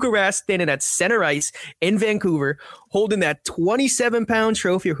is Tuukka Rask standing at center ice in Vancouver, holding that 27-pound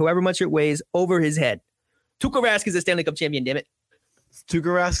trophy or however much it weighs over his head. Tuukka Rask is a Stanley Cup champion, damn it. Tuukka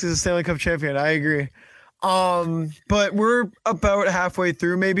Rask is a Stanley Cup champion. I agree. But we're about halfway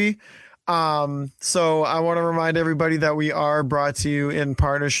through maybe. So I want to remind everybody that we are brought to you in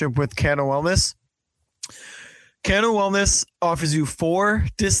partnership with Canna Wellness. Canna Wellness offers you 4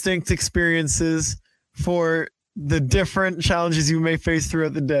 distinct experiences for the different challenges you may face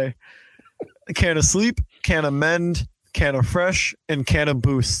throughout the day. Canna Sleep, Canna Mend, Canna Fresh, and Canna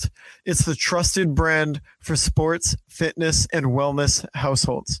Boost. It's the trusted brand for sports, fitness, and wellness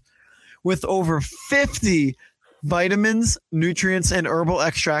households. With over 50 vitamins, nutrients, and herbal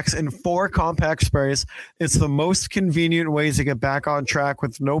extracts in 4 compact sprays, it's the most convenient way to get back on track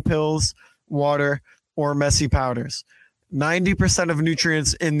with no pills, water, or messy powders. 90% of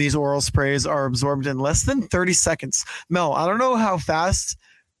nutrients in these oral sprays are absorbed in less than 30 seconds. Mel, I don't know how fast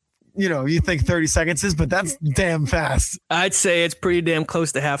you think 30 seconds is, but that's damn fast. I'd say it's pretty damn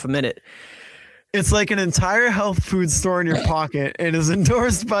close to half a minute. It's like an entire health food store in your pocket. It is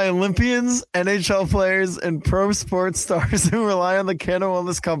endorsed by Olympians, NHL players, and pro sports stars who rely on the Canna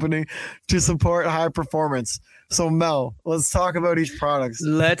Wellness Company to support high performance. So, Mel, let's talk about each product.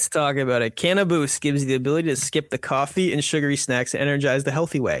 Let's talk about it. Canna Boost gives you the ability to skip the coffee and sugary snacks and energize the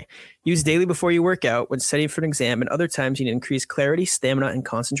healthy way. Use daily before you work out, when studying for an exam, and other times you need increased clarity, stamina, and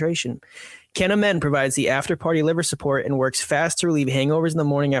concentration. Canna Men provides the after-party liver support and works fast to relieve hangovers in the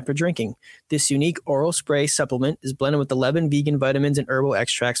morning after drinking. This unique oral spray supplement is blended with 11 vegan vitamins and herbal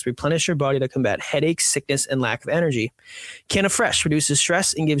extracts to replenish your body to combat headaches, sickness, and lack of energy. Canna Fresh reduces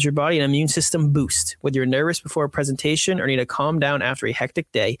stress and gives your body an immune system boost. Whether you're nervous before a presentation or need to calm down after a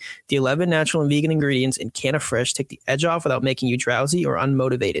hectic day, the 11 natural and vegan ingredients in Canna Fresh take the edge off without making you drowsy or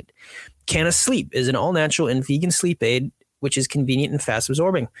unmotivated. Canna Sleep is an all-natural and vegan sleep aid, which is convenient and fast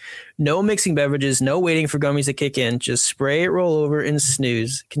absorbing. No mixing beverages, no waiting for gummies to kick in. Just spray it, roll over, and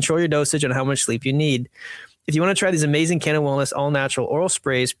snooze. Control your dosage on how much sleep you need. If you want to try these amazing Canna Wellness all-natural oral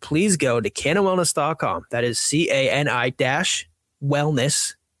sprays, please go to cannawellness.com. That is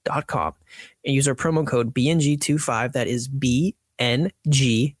CANI-wellness.com. And use our promo code BNG25. That is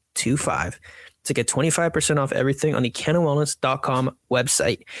BNG25 to get 25% off everything on the cannawellness.com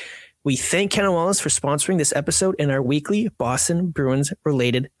website. We thank Canna Wellness for sponsoring this episode in our weekly Boston Bruins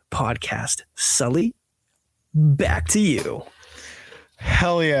related podcast. Sully, back to you.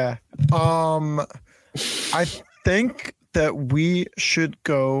 Hell yeah. I think that we should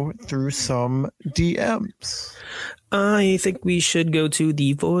go through some DMs. I think we should go to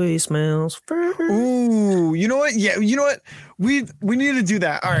the voicemails first. Ooh, you know what? Yeah, you know what? We need to do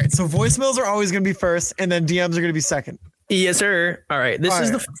that. All right, so voicemails are always going to be first, and then DMs are going to be second. Yes, sir. All right. This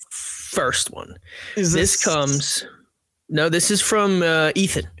is the first one. This is from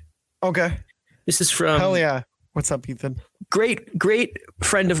Ethan. Okay. This is from... Hell yeah. What's up, Ethan? Great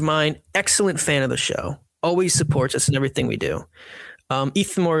friend of mine. Excellent fan of the show. Always supports us in everything we do.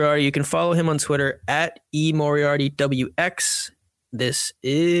 Ethan Moriarty. You can follow him on Twitter at eMoriartyWX. This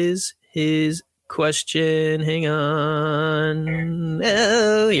is his question. Hang on.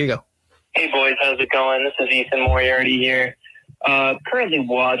 Oh, here you go. Hey boys, how's it going? This is Ethan Moriarty here. Currently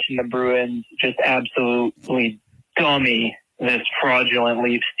watching the Bruins just absolutely dummy this fraudulent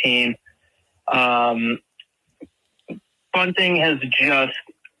Leafs team. Bunting has just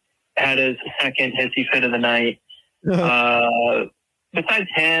had his second hissy fit of the night. Besides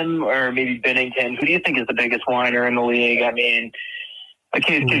him or maybe Binnington, who do you think is the biggest whiner in the league? I mean, a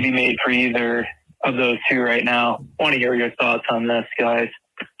case could be made for either of those two right now. Want to hear your thoughts on this, guys.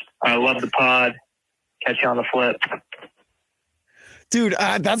 I love the pod. Catch you on the flip. Dude,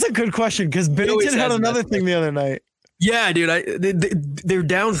 that's a good question because Binnington had another thing the other night. Yeah, dude. They're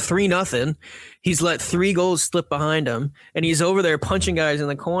down 3-0. He's let 3 goals slip behind him, and he's over there punching guys in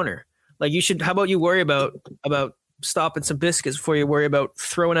the corner. Like, you should. How about you worry about stopping some biscuits before you worry about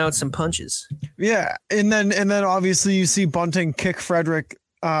throwing out some punches? Yeah, and then obviously you see Bunting kick Frederick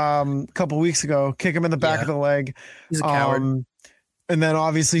a couple weeks ago, kick him in the back of the leg. He's a coward. And then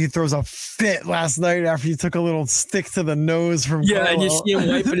obviously he throws a fit last night after he took a little stick to the nose from Carlo. And you see him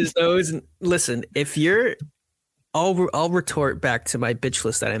wiping his nose. And listen, if you're, I'll retort back to my bitch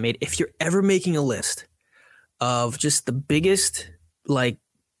list that I made. If you're ever making a list of just the biggest like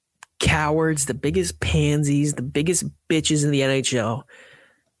cowards, the biggest pansies, the biggest bitches in the NHL,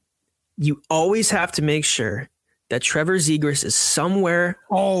 you always have to make sure that Trevor Zegras is somewhere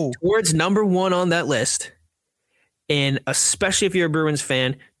towards number 1 on that list. And especially if you're a Bruins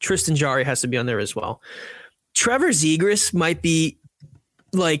fan, Tristan Jarry has to be on there as well. Trevor Zegras might be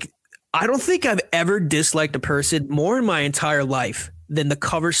like, I don't think I've ever disliked a person more in my entire life than the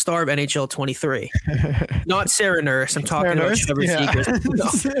cover star of NHL 23. Not Sarah Nurse. I'm talking about Trevor Zegras. No,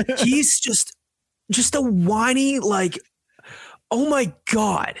 he's just a whiny, like, oh my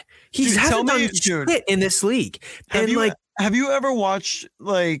God. He's hasn't done shit in this league. Have you ever watched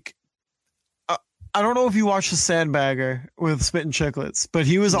like, I don't know if you watched The Sandbagger with Spit and Chicklets, but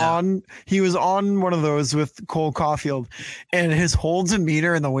he was on one of those with Cole Caulfield, and his whole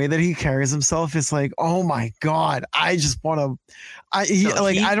demeanor and the way that he carries himself is like, oh my God, I just want to, I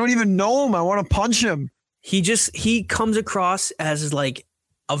don't even know him. I want to punch him. He comes across as like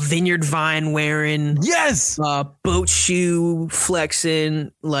a Vineyard Vine wearing, boat shoe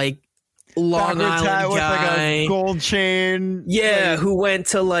flexing, like Long Island with guy, like a gold chain. Yeah, who went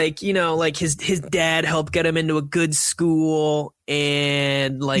to like, you know, like his dad helped get him into a good school,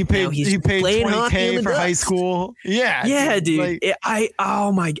 and like he paid $20K for high school. Yeah, dude. Like, I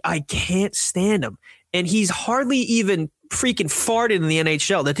can't stand him, and he's hardly even freaking farted in the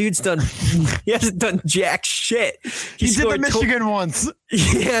NHL. The dude's he hasn't done jack shit. He did the Michigan once.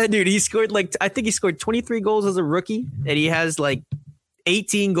 Yeah, dude. He scored I think he scored 23 goals as a rookie, and he has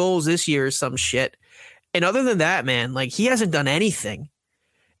 18 goals this year or some shit. And other than that, man, he hasn't done anything.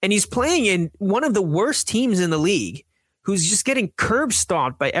 And he's playing in one of the worst teams in the league, who's just getting curb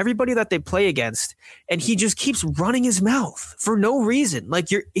stomped by everybody that they play against. And he just keeps running his mouth for no reason.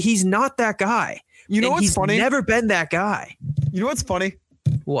 He's not that guy. You know what's funny? He's never been that guy. You know what's funny?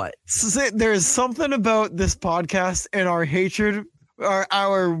 What? There's something about this podcast and our hatred,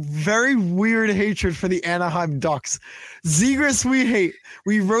 our very weird hatred for the Anaheim Ducks. Zegras we hate.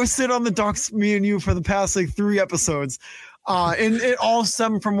 We roasted on the Ducks, me and you, for the past 3 episodes. And it all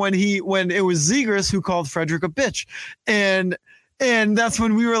stemmed from when it was Zegras who called Frederick a bitch. And that's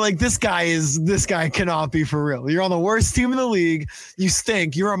when we were like, this guy cannot be for real. You're on the worst team in the league. You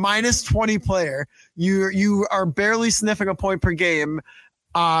stink. You're a -20 player. You are barely sniffing a point per game.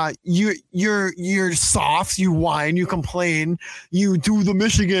 You're soft. You whine. You complain. You do the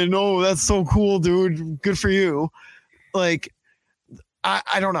Michigan. Oh, that's so cool, dude. Good for you.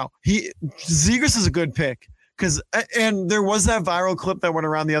 I don't know. Zegras is a good pick. And there was that viral clip that went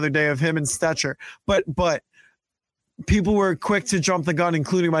around the other day of him and Stetcher, but people were quick to jump the gun,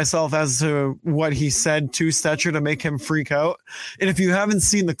 including myself, as to what he said to Stetcher to make him freak out. And if you haven't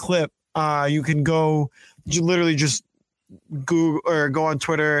seen the clip, you can literally just Google or go on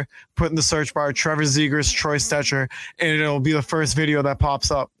Twitter, put in the search bar Trevor Zegras, Troy Stetcher, and it'll be the first video that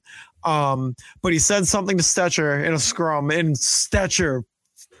pops up. But he said something to Stetcher in a scrum, and Stetcher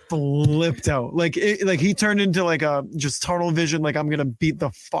flipped out. He turned into a just tunnel vision. I'm gonna beat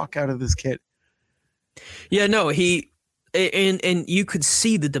the fuck out of this kid. Yeah, no, and you could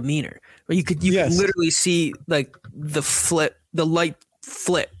see the demeanor. You could literally see the flip, the light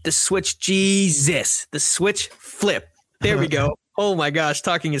flip, the switch. Jesus, the switch flip. There we go. Oh my gosh,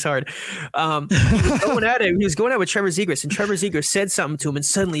 talking is hard. He was going at it with Trevor Zegras, and Trevor Zegras said something to him, and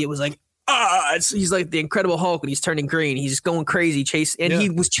suddenly it was he's like the Incredible Hulk when he's turning green. He's just going crazy, he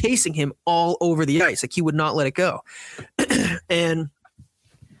was chasing him all over the ice. He would not let it go. And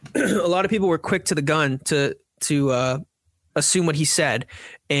a lot of people were quick to the gun to assume what he said.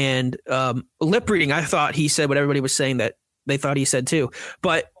 And lip reading, I thought he said what everybody was saying that they thought he said too.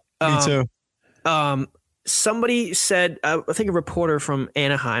 But me too. Somebody said, I think a reporter from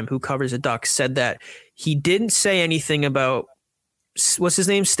Anaheim who covers the Ducks said that he didn't say anything about, what's his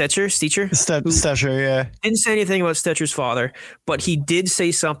name? Stetcher, yeah. Didn't say anything about Stetcher's father, but he did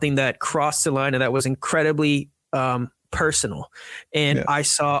say something that crossed the line and that was incredibly personal. And I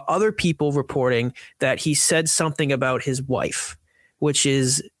saw other people reporting that he said something about his wife, which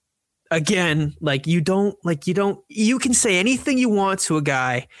is, again, you can say anything you want to a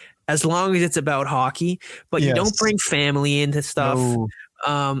guy as long as it's about hockey, but you don't bring family into stuff.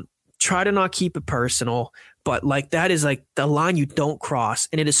 No. Try to not keep it personal. But that is the line you don't cross.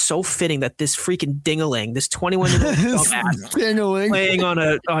 And it is so fitting that this freaking dingaling, this 21-year-old dumbass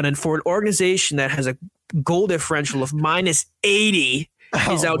playing for an organization that has a goal differential of -80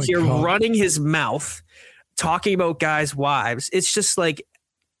 is out here running his mouth, talking about guys' wives. It's just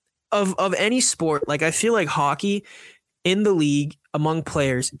of any sport, I feel like hockey in the league among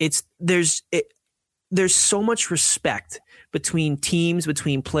players, there's so much respect between teams,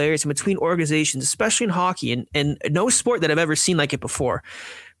 between players, and between organizations, especially in hockey, and no sport that I've ever seen like it before.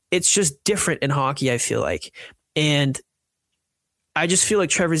 It's just different in hockey, I feel like. And I just feel like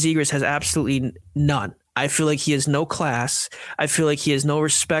Trevor Zegras has absolutely none. I feel like he has no class. I feel like he has no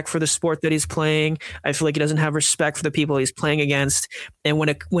respect for the sport that he's playing. I feel like he doesn't have respect for the people he's playing against. And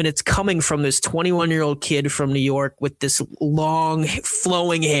when it's coming from this 21-year-old kid from New York with this long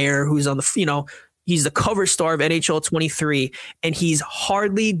flowing hair who's on the, he's the cover star of NHL 23, and he's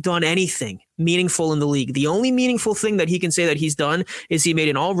hardly done anything meaningful in the league. The only meaningful thing that he can say that he's done is he made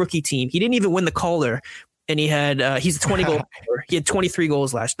an all-rookie team. He didn't even win the Calder, and he's a 20-goal player. He had 23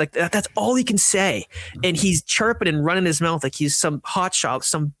 goals last year. That's all he can say. And he's chirping and running his mouth like he's some hotshot,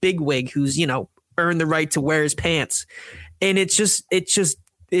 some bigwig who's, earned the right to wear his pants. And it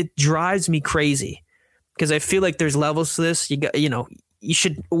drives me crazy because I feel like there's levels to this. You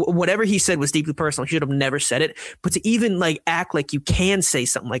should, whatever he said was deeply personal. He should have never said it, but to even act like you can say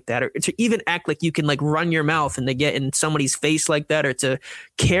something like that, or to even act like you can run your mouth and to get in somebody's face like that, or to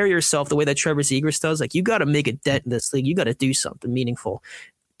carry yourself the way that Trevor Zegras does, you got to make a dent in this league. You got to do something meaningful.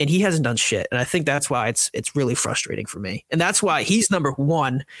 And he hasn't done shit. And I think that's why it's really frustrating for me. And that's why he's number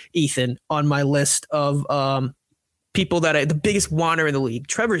one, Ethan, on my list of people that the biggest whiner in the league,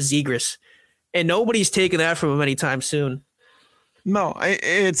 Trevor Zegras. And nobody's taking that from him anytime soon. No,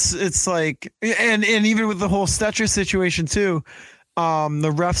 it's like, and even with the whole Stetcher situation too,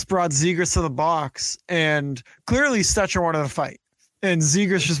 the refs brought Zegras to the box, and clearly Stetcher wanted to fight, and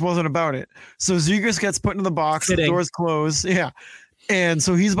Zegras just wasn't about it. So Zegras gets put in the box, the doors close, yeah, and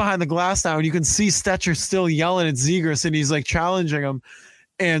so he's behind the glass now, and you can see Stetcher still yelling at Zegras, and he's like challenging him,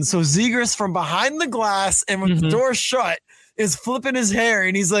 and so Zegras from behind the glass and with the door shut is flipping his hair,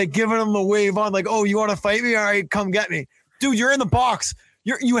 and he's like giving him a wave on, like, "Oh, you want to fight me? All right, come get me." Dude, you're in the box.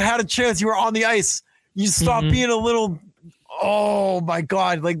 You had a chance. You were on the ice. You stop being a little. Oh my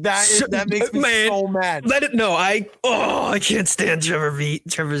God! Like that makes me so mad. Let it know. I can't stand Trevor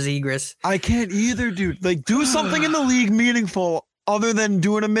Zegras. I can't either, dude. Like, do something in the league meaningful other than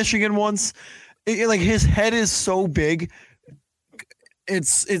doing a Michigan once. Like, his head is so big.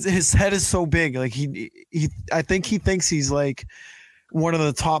 It's his head is so big. Like I think he thinks he's like one of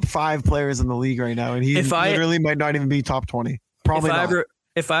the top 5 players in the league right now, and he literally might not even be top 20. Probably not.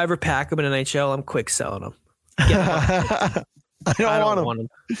 If I ever pack him in an NHL, I'm quick selling him. I don't want him.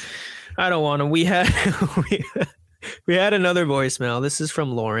 I don't want him. We had another voicemail. This is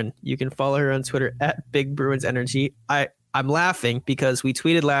from Lauren. You can follow her on Twitter at Big Bruins Energy. I'm laughing because we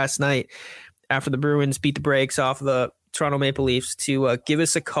tweeted last night after the Bruins beat the brakes off the Toronto Maple Leafs to give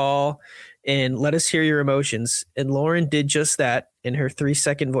us a call and let us hear your emotions. And Lauren did just that in her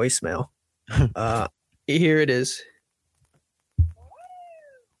 3-second voicemail. Here it is.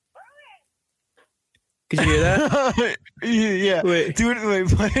 Could you hear that? Yeah. Wait. Do it. Wait,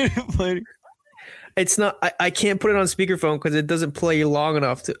 play it. It's not. I can't put it on speakerphone because it doesn't play long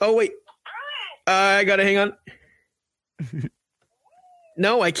enough to. Oh wait. I gotta hang on.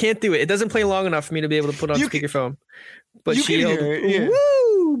 No, I can't do it. It doesn't play long enough for me to be able to put on speakerphone. But she yelled,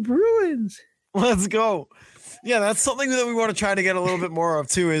 "Woo, Bruins! Let's go!" Yeah, that's something that we want to try to get a little bit more of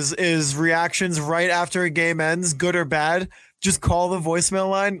too. Is reactions right after a game ends, good or bad. Just call the voicemail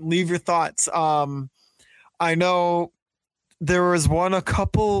line. Leave your thoughts. I know there was a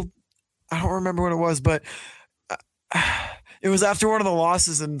couple. I don't remember what it was, but it was after one of the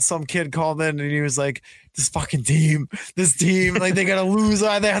losses, and some kid called in and he was like, this team, like they gotta lose. They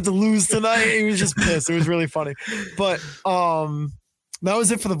have to lose tonight. He was just pissed. It was really funny. But that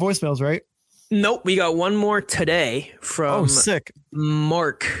was it for the voicemails, right? Nope. We got one more today from sick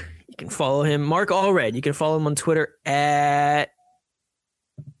Mark. You can follow him, Mark Allred. You can follow him on Twitter at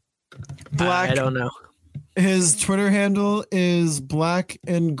Black. I don't know. His Twitter handle is Black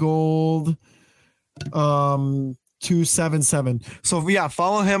and Gold 277. So yeah,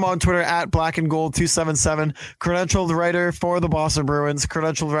 follow him on Twitter at Black and Gold 277. Credentialed writer for the Boston Bruins,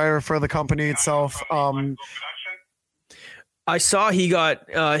 credentialed writer for the company itself. I saw he got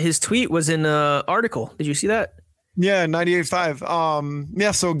his tweet was in an article. Did you see that? Yeah, 98.5.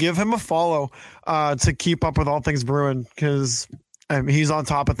 Yeah, so give him a follow to keep up with all things Bruin, because he's on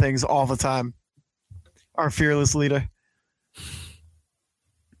top of things all the time. Our fearless leader.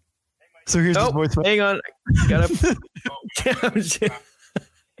 So here's his voice. Hang on. Got up. Hey,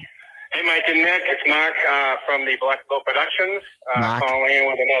 Mike and Nick. It's Mark from the Black Gold Productions. Calling in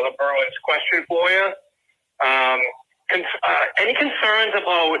with another Bruins question for you. Any concerns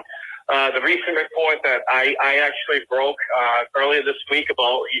about the recent report that I actually broke earlier this week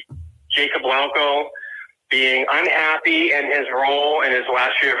about Jacob Lauko being unhappy in his role in his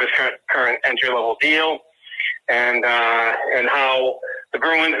last year of his current entry-level deal, and how the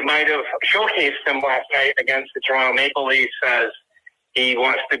Bruins might have showcased him last night against the Toronto Maple Leafs as he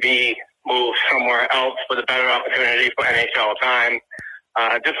wants to be moved somewhere else with a better opportunity for NHL time.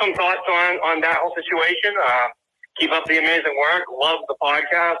 Just some thoughts on that whole situation. Keep up the amazing work. Love the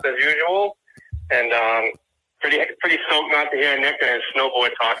podcast as usual, and pretty stoked not to hear Nick and his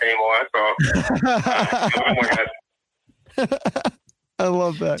snowboard talk anymore. So, I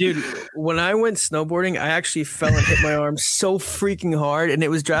love that, dude. When I went snowboarding, I actually fell and hit my arm so freaking hard, and it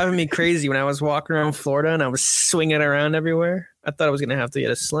was driving me crazy when I was walking around Florida and I was swinging around everywhere. I thought I was gonna have to get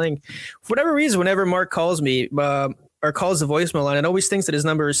a sling. For whatever reason, whenever Mark calls me or calls the voicemail line, it always thinks that his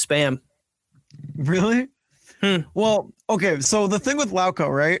number is spam. Really? Well, okay. So the thing with Lauko,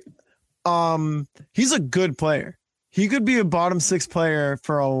 right? He's a good player. He could be a bottom 6 player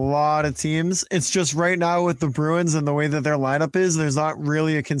for a lot of teams. It's just right now with the Bruins and the way that their lineup is, there's not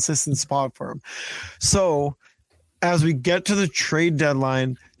really a consistent spot for him. So as we get to the trade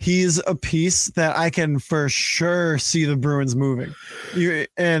deadline, he's a piece that I can for sure see the Bruins moving.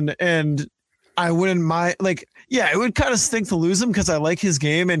 And I wouldn't mind, like, yeah, it would kind of stink to lose him because I like his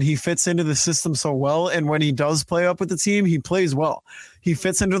game and he fits into the system so well. And when he does play up with the team, he plays well. He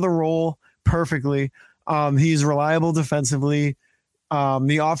fits into the role perfectly. He's reliable defensively.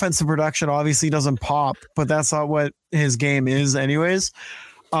 The offensive production obviously doesn't pop, but that's not what his game is anyways.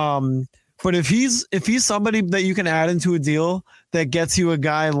 But if he's somebody that you can add into a deal that gets you a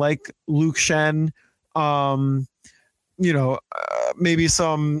guy like Luke Shen, maybe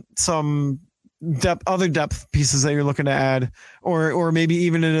some other depth pieces that you're looking to add, or maybe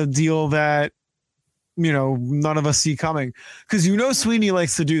even in a deal that none of us see coming, because Sweeney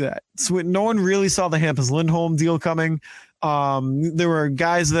likes to do that. No one really saw the Hampus Lindholm deal coming. There were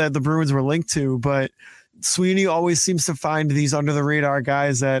guys that the Bruins were linked to, but Sweeney always seems to find these under the radar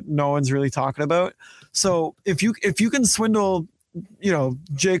guys that no one's really talking about. So if you can swindle,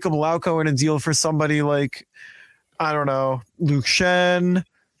 Jacob Lauko in a deal for somebody like, I don't know, Luke Shen.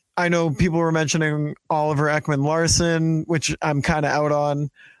 I know people were mentioning Oliver Ekman-Larsson, which I'm kind of out on.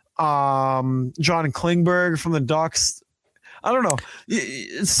 John Klingberg from the Ducks. I don't know.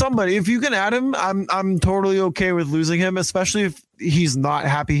 Somebody, if you can add him, I'm totally okay with losing him, especially if he's not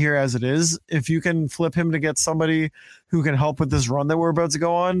happy here as it is. If you can flip him to get somebody who can help with this run that we're about to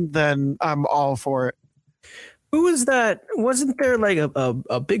go on, then I'm all for it. Who was that? Wasn't there like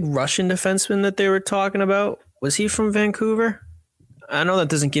a big Russian defenseman that they were talking about? Was he from Vancouver? I know that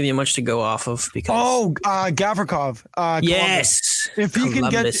doesn't give you much to go off of because Gavrikov. Yes. If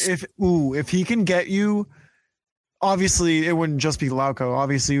he can get you, obviously it wouldn't just be Lauko.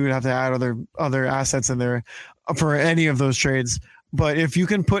 Obviously you would have to add other assets in there for any of those trades. But if you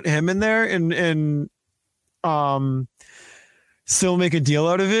can put him in there and still make a deal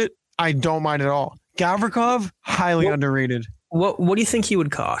out of it, I don't mind at all. Gavrikov, highly underrated. What do you think he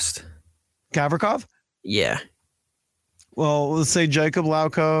would cost? Gavrikov? Yeah. Well, let's say Jacob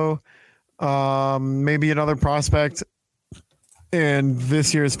Lauko, maybe another prospect, and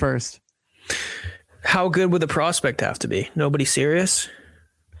this year's first. How good would the prospect have to be? Nobody serious?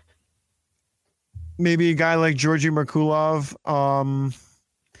 Maybe a guy like Georgi Merkulov.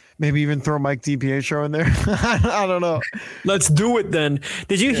 Maybe even throw Mike DiPietro in there. I don't know. Let's do it then.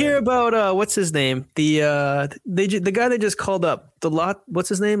 Did you hear about what's his name? The guy they just called up. What's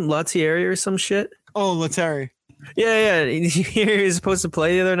his name? Latieri or some shit? Oh, Latieri. Yeah. He was supposed to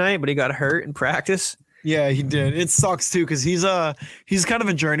play the other night, but he got hurt in practice. Yeah, he did. It sucks too because he's kind of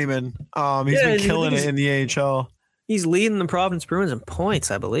a journeyman. He's been killing it in the AHL. He's leading the Providence Bruins in points,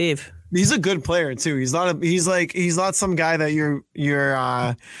 I believe. He's a good player too. He's not some guy that you're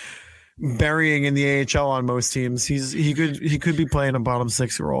burying in the AHL on most teams. He could be playing a bottom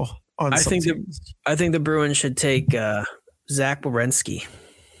six role on some teams. I think the Bruins should take Zach Werenski.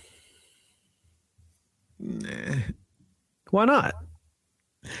 Nah. Why not?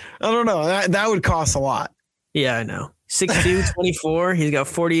 I don't know. That would cost a lot. Yeah, I know. 6'2", 24. He's got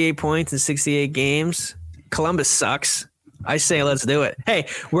 48 points in 68 games. Columbus sucks. I say let's do it. Hey,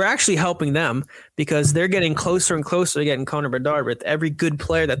 we're actually helping them because they're getting closer and closer to getting Connor Bedard with every good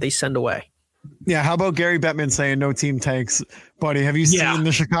player that they send away. Yeah, how about Gary Bettman saying no team tanks? Buddy, have you seen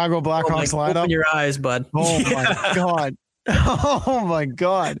the Chicago Blackhawks lineup? Open your eyes, bud. Oh, my God. Oh my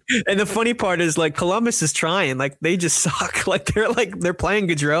God. And the funny part is like Columbus is trying, like they just suck. They're playing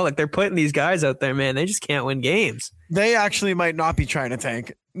Gaudreau, like they're putting these guys out there, man. They just can't win games. They actually might not be trying to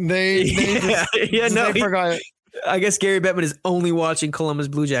tank. They forgot. I guess Gary Bettman is only watching Columbus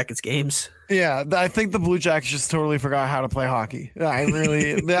Blue Jackets games. Yeah, I think the Blue Jackets just totally forgot how to play hockey.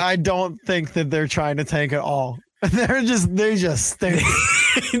 I don't think that they're trying to tank at all. They just stink.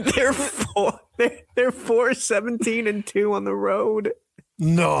 They're 4-17-2 on the road.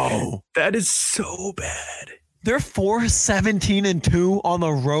 No, that is so bad. They're 4-17-2 on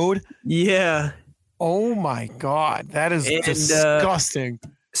the road. Yeah. Oh my God, that is disgusting.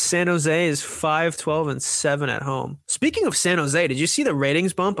 San Jose is 5-12-7 at home. Speaking of San Jose, did you see the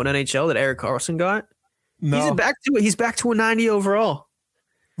ratings bump on NHL that Erik Karlsson got? No, he's back to a 90 overall.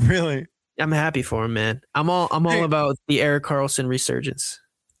 Really? I'm happy for him, man. I'm all about the Erik Karlsson resurgence.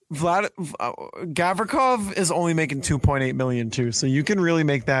 Gavrikov is only making $2.8 million too, so you can really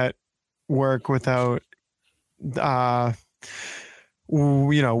make that work without, wiggling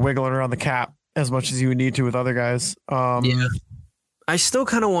around the cap as much as you would need to with other guys. Yeah, I still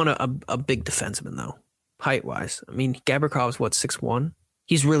kind of want a big defenseman though, height wise. I mean, Gavrikov's 6'1".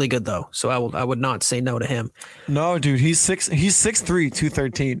 He's really good though, so I would not say no to him. No, dude, he's 6'3",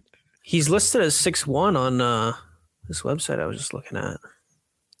 213. He's listed as 6'1" on this website I was just looking at.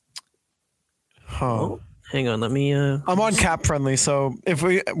 Oh, hang on. Let me. I'm on Cap Friendly, so if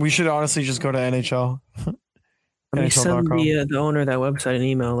we should honestly just go to NHL. Let me send the owner of that website an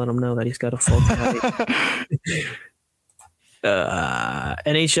email. Let him know that he's got a full time.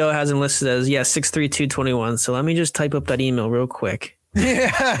 NHL has him listed as 6'3", 221. So let me just type up that email real quick.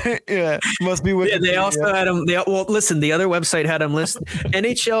 yeah. Must be Yeah, they also had him. Well, listen, the other website had him listed.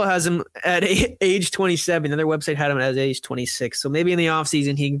 NHL has him at age 27. The other website had him at age 26. So maybe in the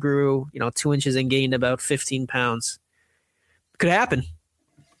offseason he grew, 2 inches and gained about 15 pounds. Could happen.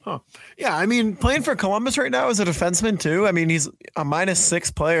 Huh. Yeah, I mean, playing for Columbus right now as a defenseman too. I mean, he's a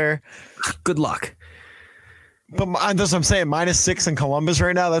 -6 player. Good luck. But that's what I'm saying. -6 in Columbus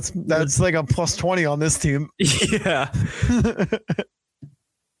right now. That's like a +20 on this team. Yeah.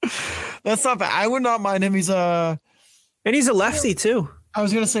 That's not bad. I would not mind him. And he's a lefty too. I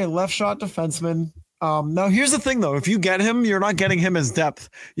was gonna say left shot defenseman. Now here's the thing though. If you get him, you're not getting him as depth.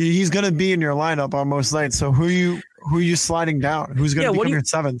 He's gonna be in your lineup on most nights. So who are you sliding down? Who's gonna become your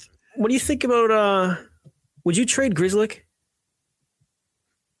 7th? What do you think about would you trade Grzelcyk?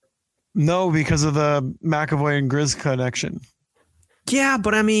 No, because of the McAvoy and Grizz connection. Yeah,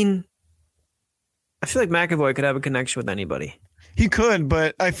 but I mean, I feel like McAvoy could have a connection with anybody. He could,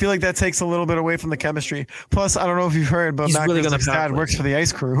 but I feel like that takes a little bit away from the chemistry. Plus, I don't know if you've heard, but Matt Grzelcyk's dad works for the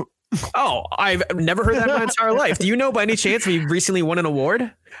Ice Crew. Oh, I've never heard that in my entire life. Do you know by any chance he recently won an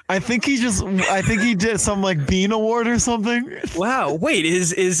award? I think he did some like Bean Award or something. Wow. Wait,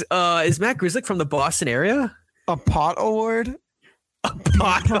 is Matt Grzelcyk from the Boston area? A pot award? A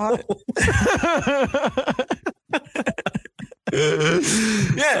pot?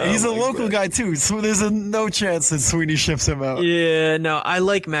 Yeah, he's a local guy too, so there's no chance that Sweeney ships him out. Yeah, no, I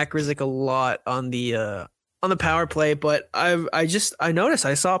like Matt Grzelcyk a lot on the power play, but I noticed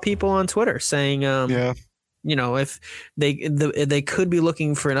I saw people on Twitter saying if they could be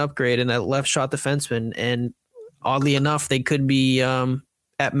looking for an upgrade in that left shot defenseman, and oddly enough they could be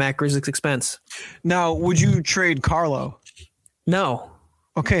at Matt Grzelcyk's expense. Now, would you trade Carlo? No.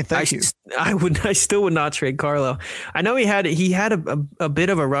 Okay, thank you. I still would not trade Carlo. I know he had a bit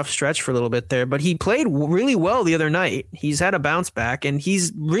of a rough stretch for a little bit there, but he played really well the other night. He's had a bounce back, and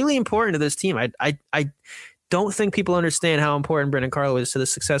he's really important to this team. I don't think people understand how important Brendan Carlo is to the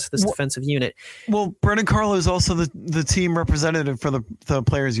success of this defensive unit. Well, Brendan Carlo is also the team representative for the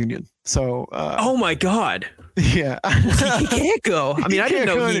players union. So, oh my God. Yeah. He can't go. I mean, I didn't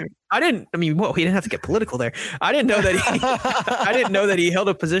know he didn't have to get political there. I didn't know that he held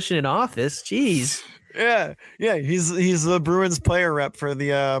a position in office. Jeez. Yeah. Yeah. He's the Bruins player rep for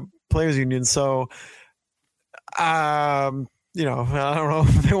the players union. So, I don't know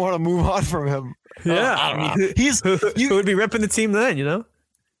if they want to move on from him. Yeah. I don't know. Who would be repping the team then,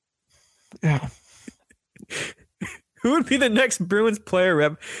 Yeah. Who would be the next Bruins player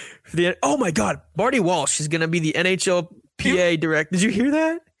rep for the? Oh my God, Marty Walsh is going to be the NHLPA director. Did you hear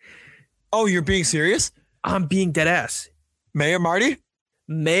that? Oh, you're being serious? I'm being dead ass. Mayor Marty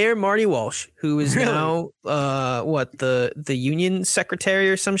Walsh, who is now the union secretary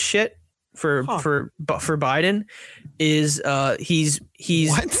or some shit for Biden, is he's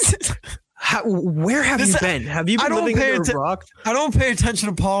what? Where have you been? Have you been living under a rock? I don't pay attention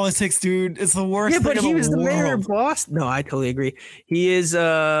to politics, dude. It's the worst. Yeah, but thing he was the world. mayor of Boston. No, I totally agree. He is.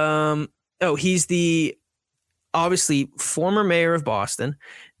 He's the obviously former mayor of Boston.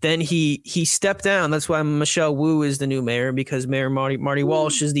 Then he stepped down. That's why Michelle Wu is the new mayor, because Mayor Marty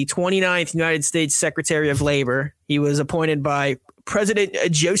Walsh is the 29th United States Secretary of Labor. He was appointed by President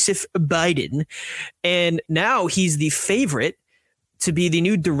Joseph Biden, and now he's the favorite to be the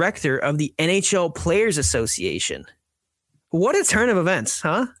new director of the NHL Players Association. What a turn of events,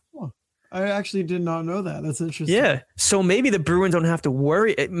 huh? I actually did not know that. That's interesting. Yeah. So maybe the Bruins don't have to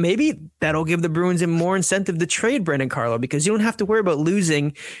worry. Maybe that'll give the Bruins more incentive to trade Brendan Carlo, because you don't have to worry about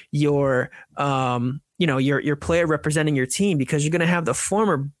losing your player representing your team, because you're going to have the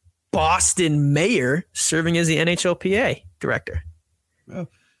former Boston mayor serving as the NHLPA director.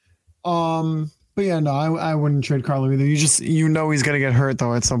 But yeah, no, I wouldn't trade Carlo either. He's going to get hurt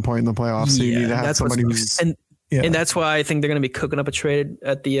though at some point in the playoffs. So you need to have somebody who's and that's why I think they're going to be cooking up a trade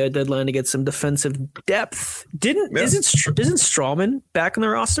at the deadline to get some defensive depth. Isn't Strawman back in the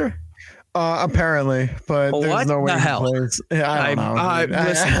roster? Apparently, but there's no way the hell. He plays. Yeah, I don't know.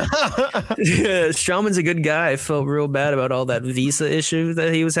 Strawman's a good guy. I felt real bad about all that visa issue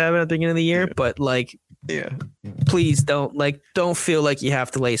that he was having at the beginning of the year, but please don't feel like you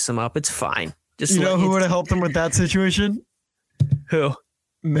have to lace him up. It's fine. Just who would have helped him with that situation? Who?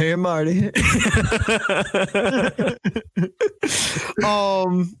 Mayor Marty.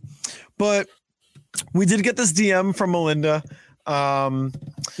 But we did get this DM from Melinda.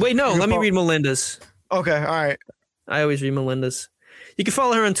 Wait, no, let me read Melinda's. Okay, all right. I always read Melinda's. You can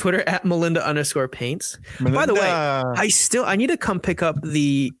follow her on Twitter at Melinda_paints. By the way, I need to come pick up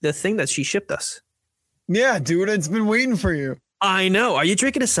the thing that she shipped us. Yeah, dude, it's been waiting for you. I know. Are you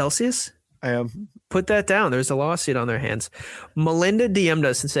drinking a Celsius? I am. Put that down. There's a lawsuit on their hands. Melinda DM'd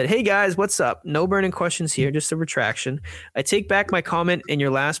us and said, "Hey guys, what's up? No burning questions here, just a retraction. I take back my comment in your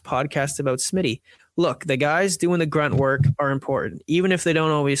last podcast about Smitty. Look, the guys doing the grunt work are important, even if they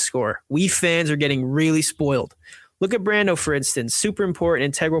don't always score. We fans are getting really spoiled. Look at Brando, for instance, super important,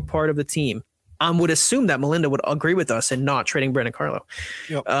 integral part of the team. I would assume that Melinda would agree with us in not trading Brandon Carlo.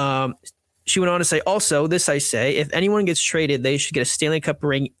 Yep. She went on to say, also, this I say, if anyone gets traded, they should get a Stanley Cup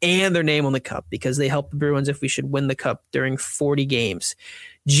ring and their name on the cup because they help the Bruins if we should win the cup during 40 games.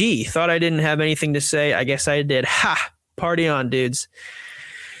 Gee, thought I didn't have anything to say. I guess I did. Ha! Party on, dudes.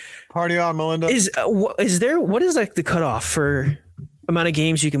 Party on, Melinda. Is there, what is like the cutoff for amount of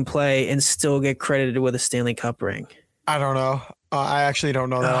games you can play and still get credited with a Stanley Cup ring? I don't know. I actually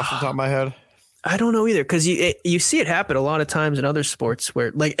don't know that off the top of my head. I don't know either, because you see it happen a lot of times in other sports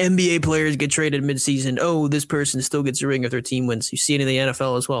where like NBA players get traded midseason. Oh, this person still gets a ring if their team wins. You see it in the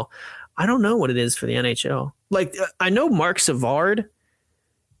NFL as well. I don't know what it is for the NHL. Like I know Mark Savard.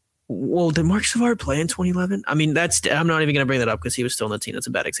 Well, did Mark Savard play in 2011? I mean, I'm not even going to bring that up because he was still on the team. That's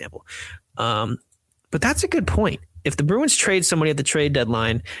a bad example. But that's a good point. If the Bruins trade somebody at the trade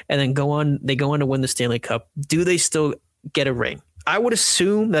deadline and then they go on to win the Stanley Cup, do they still get a ring? I would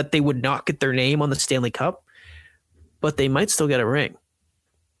assume that they would not get their name on the Stanley Cup, but they might still get a ring.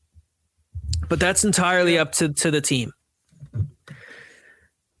 But that's entirely up to the team.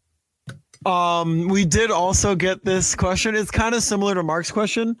 We did also get this question. It's kind of similar to Mark's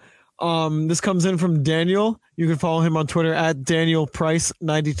question. This comes in from Daniel. You can follow him on Twitter at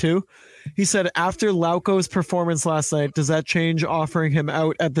DanielPrice92. He said, after Lauko's performance last night, does that change offering him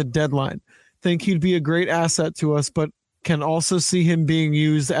out at the deadline? Think he'd be a great asset to us, but can also see him being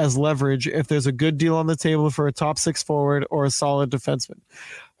used as leverage if there's a good deal on the table for a top six forward or a solid defenseman.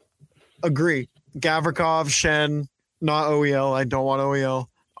 Agree. Gavrikov, Shen, not OEL. I don't want OEL.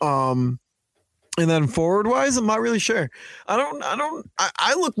 And then forward wise, I'm not really sure.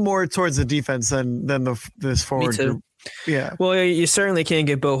 I look more towards the defense than this forward group. Yeah. Well, you certainly can't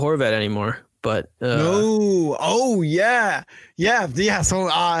get Bo Horvat anymore. But no. Oh yeah. So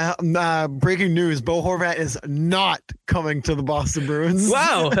breaking news: Bo Horvat is not coming to the Boston Bruins.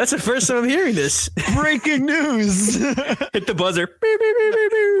 Wow, that's the first time I'm hearing this. Breaking news! Hit the buzzer.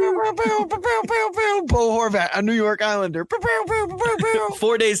 Bo Horvat, a New York Islander.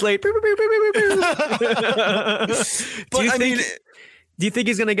 4 days late. Do you think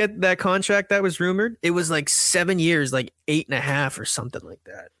he's gonna get that contract that was rumored? It was like 7 years, like 8.5 or something like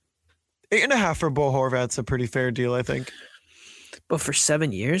that. 8.5 for Bo Horvat's a pretty fair deal, I think. But for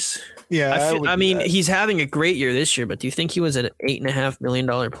 7 years? Yeah. I mean, he's having a great year this year, but do you think he was an $8.5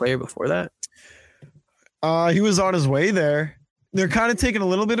 million player before that? He was on his way there. They're kind of taking a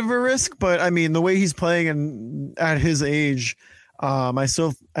little bit of a risk, but I mean, the way he's playing and at his age, I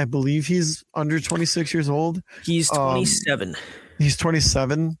believe he's under 26 years old. He's 27. He's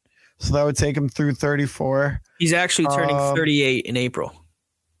 27. So that would take him through 34. He's actually turning 38 in April.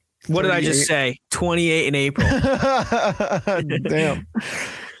 What 38? Did I just say? 28 in April. Damn.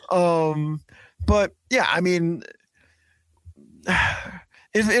 But yeah, I mean,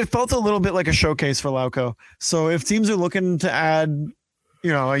 it felt a little bit like a showcase for Lauko. So if teams are looking to add,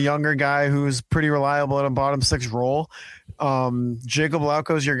 a younger guy who's pretty reliable in a bottom six role, Jacob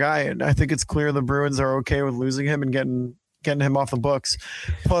Lauko's your guy. And I think it's clear the Bruins are okay with losing him and getting him off the books.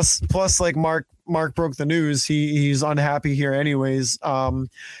 Plus like Mark broke the news. He's unhappy here anyways.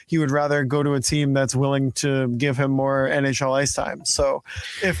 He would rather go to a team that's willing to give him more NHL ice time. So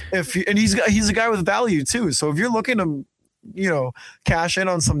and he's a guy with value too. So if you're looking to, cash in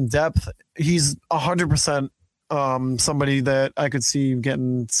on some depth, he's 100% somebody that I could see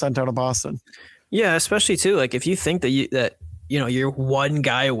getting sent out of Boston. Yeah, especially too. Like if you think that you're one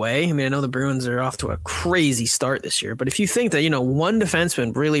guy away. I mean, I know the Bruins are off to a crazy start this year, but if you think that, one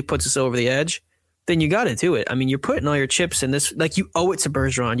defenseman really puts us over the edge, then you got to do it. I mean, you're putting all your chips in this, like you owe it to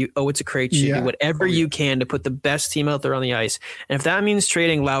Bergeron, you owe it to Krejci, you do whatever you can to put the best team out there on the ice. And if that means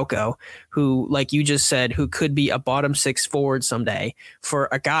trading Lauko, who, like you just said, who could be a bottom six forward someday, for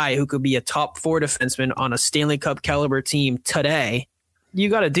a guy who could be a top four defenseman on a Stanley Cup caliber team today, you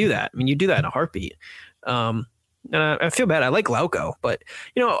got to do that. I mean, you do that in a heartbeat. I feel bad. I like Lauko, but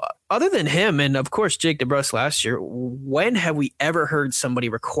other than him and of course Jake DeBrusk last year, when have we ever heard somebody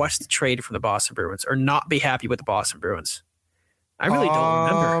request a trade from the Boston Bruins or not be happy with the Boston Bruins? I really don't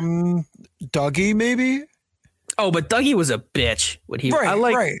remember. Dougie, maybe. Oh, but Dougie was a bitch when he.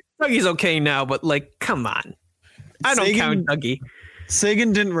 Right. Dougie's okay now, but like, come on, I don't count Dougie.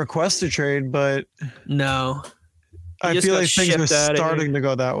 Sagan didn't request a trade, but no, I feel like things are starting to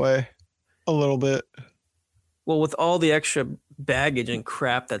go that way a little bit. Well, with all the extra baggage and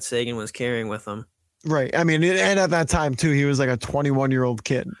crap that Sagan was carrying with him. Right. I mean, and at that time too, he was like a 21-year-old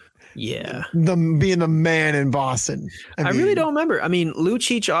kid. Yeah. Being the man in Boston. I really don't remember. I mean,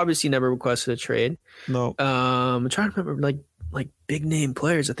 Lucic obviously never requested a trade. No. I'm trying to remember like big name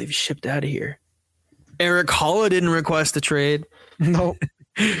players that they've shipped out of here. Eric Holla didn't request a trade. No.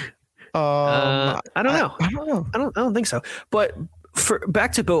 I don't know. I don't know. I don't think so. But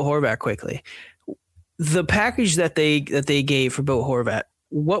back to Bill Horvat quickly. The package that they gave for Bill Horvat,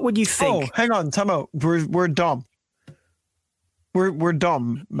 what would you think? Oh, hang on, time out. We're dumb. We're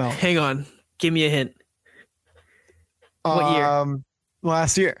dumb, Mel. Hang on. Give me a hint. What year?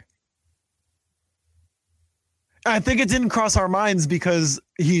 Last year. I think it didn't cross our minds because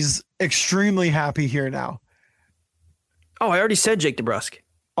he's extremely happy here now. Oh, I already said Jake DeBrusk.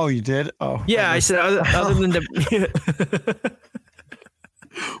 Oh, you did? Oh. Yeah, I said other than the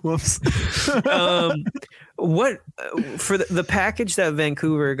Whoops. What for the package that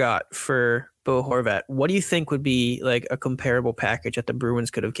Vancouver got for Bo Horvat, what do you think would be like a comparable package that the Bruins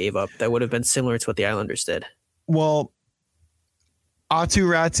could have gave up that would have been similar to what the Islanders did? Well, Atu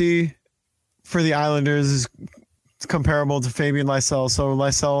Ratti for the Islanders is comparable to Fabian Lysell. So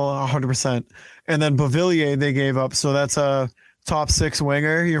Lysell 100%. And then Beauvillier they gave up. So that's a top 6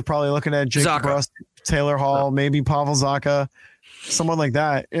 winger. You're probably looking at Jake DeBrusk, Taylor Hall, maybe Pavel Zacha, someone like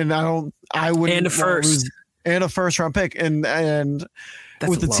that. And I wouldn't. And a first. And a first round pick. And that's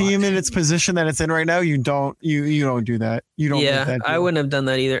with the lot. team in its position that it's in right now, you don't do that. You don't. Yeah, make that deal. I wouldn't have done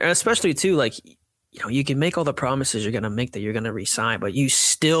that either. And especially too, like, you can make all the promises you're going to make that you're going to resign, but you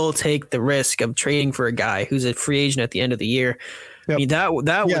still take the risk of trading for a guy who's a free agent at the end of the year. Yep.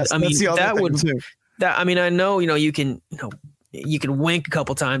 I mean, I know, you can wink a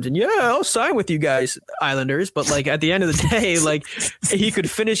couple times and I'll sign with you guys, Islanders. But like at the end of the day, like he could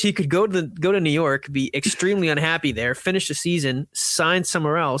go to New York, be extremely unhappy there, finish the season, sign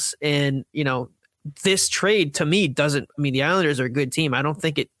somewhere else. And, this trade to me the Islanders are a good team. I don't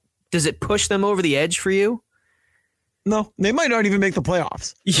think does it push them over the edge for you? No, they might not even make the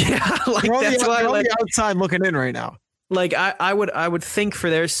playoffs. Yeah. Like that's why on the outside looking in right now. Like I would think for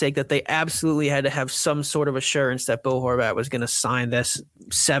their sake that they absolutely had to have some sort of assurance that Bill Horvat was going to sign this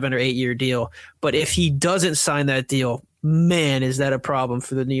 7 or 8 year deal. But if he doesn't sign that deal, man, is that a problem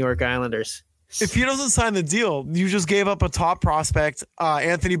for the New York Islanders? If he doesn't sign the deal, you just gave up a top prospect,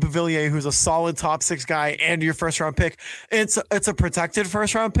 Anthony Beauvillier, who's a solid top 6 guy, and your first round pick. It's a protected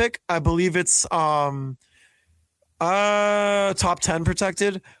first round pick. I believe it's top 10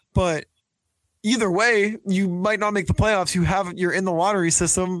 protected, but either way, you might not make the playoffs. You're in the lottery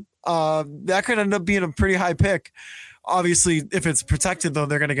system. That could end up being a pretty high pick. Obviously, if it's protected, though,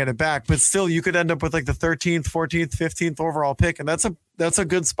 they're going to get it back. But still, you could end up with like the 13th, 14th, 15th overall pick, and that's a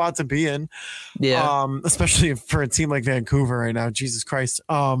good spot to be in. Yeah. Especially for a team like Vancouver right now. Jesus Christ.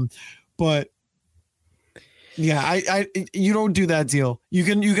 But yeah, you don't do that deal. You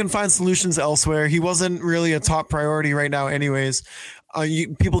can find solutions elsewhere. He wasn't really a top priority right now, anyways.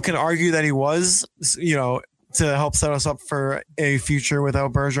 People can argue that he was, to help set us up for a future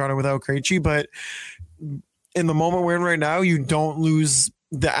without Bergeron and without Krejci. But in the moment we're in right now, you don't lose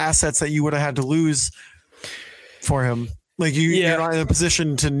the assets that you would have had to lose for him. Like you're not in a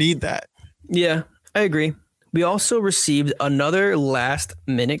position to need that. Yeah, I agree. We also received another last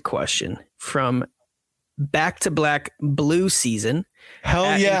minute question from Back to Black Blue Season.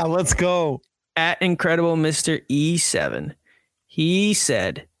 Hell yeah, let's go. At Incredible Mr. E7. He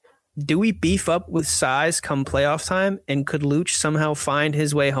said, do we beef up with size come playoff time? And could Luch somehow find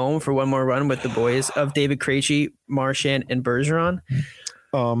his way home for one more run with the boys of David Krejci, Marchand, and Bergeron?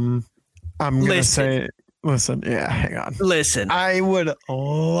 I'm going to say, listen, hang on. Listen. I would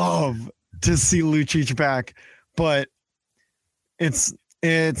love to see Lucic back, but it's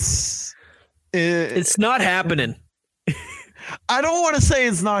not happening. I don't want to say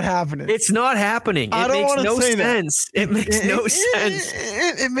it's not happening. It's not happening. It makes no sense. It makes no sense.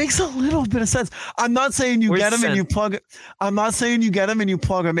 It makes a little bit of sense. I'm not saying you get him and you plug it. I'm not saying you get him and you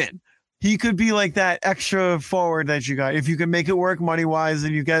plug him in. He could be like that extra forward that you got. If you can make it work money wise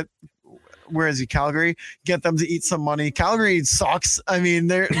and you get, where is he? Calgary, get them to eat some money. Calgary sucks. I mean,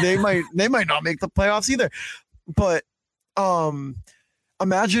 they might not make the playoffs either. But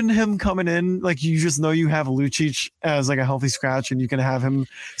imagine him coming in, like you just know you have Lucic as like a healthy scratch, and you can have him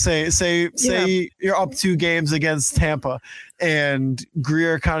say you're up 2 games against Tampa, and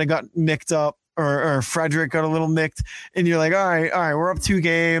Greer kind of got nicked up, or Frederick got a little nicked, and you're like, all right, we're up 2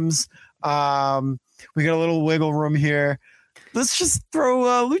 games. We got a little wiggle room here. let's just throw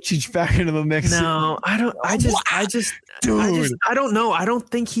Lucic back into the mix. No, I don't. Dude. I don't know. I don't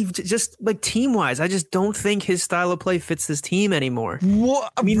think he just like team wise. I just don't think his style of play fits this team anymore.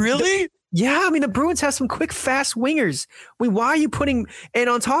 What? I mean, really? Yeah, I mean the Bruins have some quick, fast wingers. I mean, why are you putting? And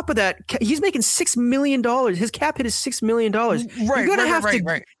on top of that, he's making $6 million. His cap hit is $6 million. Right.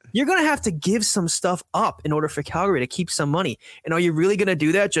 You're gonna have to give some stuff up in order for Calgary to keep some money. And are you really gonna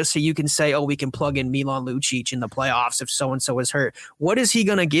do that just so you can say, "Oh, we can plug in Milan Lucic in the playoffs if so and so is hurt"? What is he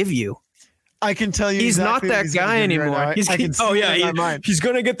gonna give you? I can tell you he's exactly not that guy anymore. Right he's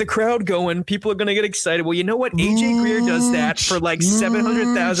going to get the crowd going. People are going to get excited. Well, you know what? AJ Greer does that for like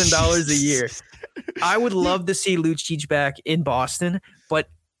 $700,000 a year. I would love to see Lucic back in Boston, but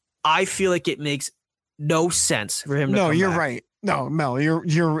I feel like it makes no sense for him to come you're back. right. No, Mel, you're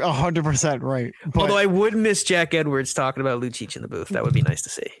 100% right. But, although I would miss Jack Edwards talking about Lucic in the booth. That would be nice to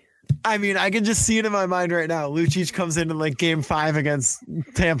see. I mean, I can just see it in my mind right now. Lucic comes in like game 5 against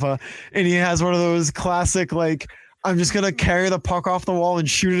Tampa, and he has one of those classic, like, I'm just going to carry the puck off the wall and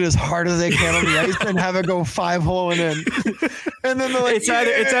shoot it as hard as I can on the ice and have it go 5-hole and in. And then they're like, it's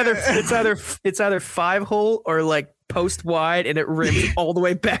either 5-hole or like post wide, and it rips all the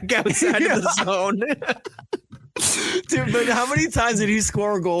way back outside of the zone. Dude, but how many times did he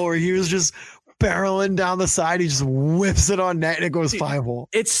score a goal where he was just barreling down the side, he just whips it on net and it goes 5-hole?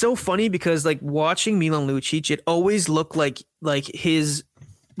 It's so funny because like watching Milan Lucic, it always looked like his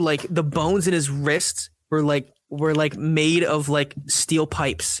like the bones in his wrists were made of like steel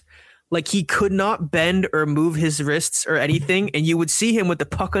pipes. Like he could not bend or move his wrists or anything, and you would see him with the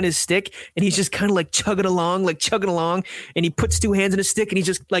puck on his stick, and he's just kind of like chugging along, and he puts 2 hands in his stick, and he's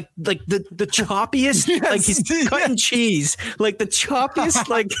just like the choppiest, like he's cutting cheese, like the choppiest,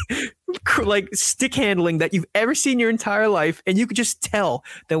 like stick handling that you've ever seen in your entire life, and you could just tell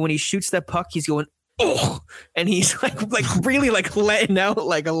that when he shoots that puck, he's going, oh, and he's like really like letting out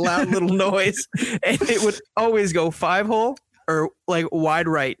like a loud little noise, and it would always go 5-hole. Or like wide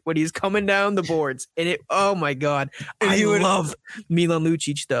right when he's coming down the boards, and it. Oh my god, I love Milan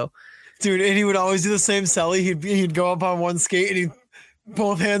Lucic though, dude. And he would always do the same celly. He'd go up on one skate and he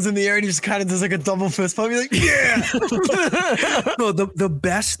both hands in the air and he just kind of does like a double fist pump. He's like, yeah. No, the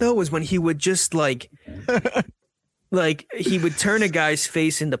best though was when he would just like he would turn a guy's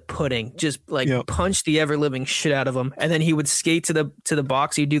face into pudding, just like punch the ever living shit out of him, and then he would skate to the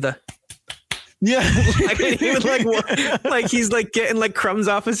box. He'd do the. Yeah, he would like he's like getting like crumbs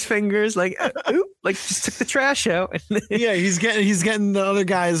off his fingers, like oop, like just took the trash out. Yeah, he's getting the other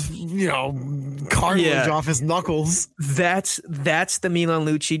guy's cartilage off his knuckles. That's the Milan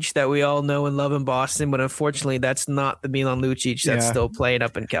Lucic that we all know and love in Boston, but unfortunately, that's not the Milan Lucic that's still playing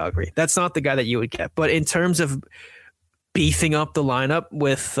up in Calgary. That's not the guy that you would get. But in terms of beefing up the lineup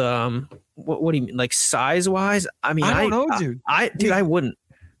with what do you mean, like size wise? I mean, I don't know, dude. I wouldn't.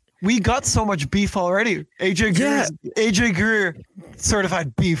 We got so much beef already. AJ Greer,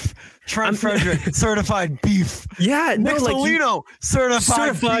 certified beef. Trent Frederick, certified beef. Yeah, no, Nick Foligno,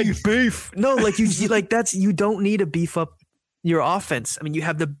 certified beef. No, like you like that's you don't need to beef up your offense. I mean, you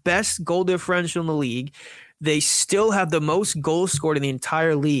have the best goal differential in the league. They still have the most goals scored in the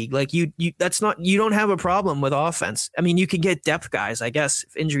entire league. Like you don't have a problem with offense. I mean, you can get depth guys, I guess,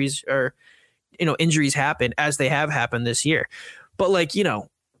 if injuries happen as they have happened this year. But like,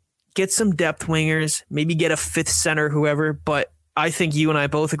 get some depth wingers, maybe get a 5th center, whoever. But I think you and I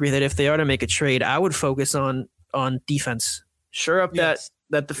both agree that if they are to make a trade, I would focus on defense. Shore up that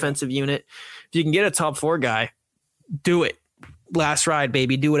defensive unit. If you can get a top 4 guy, do it. Last ride,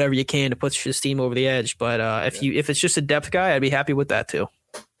 baby. Do whatever you can to put this team over the edge. But if it's just a depth guy, I'd be happy with that too.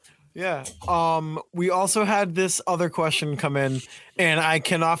 Yeah. We also had this other question come in, and I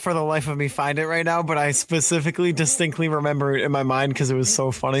cannot for the life of me find it right now, but I specifically distinctly remember it in my mind because it was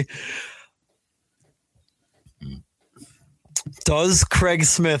so funny. Does Craig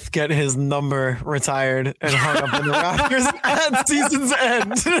Smith get his number retired and hung up in the rafters at season's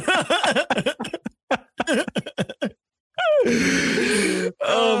end?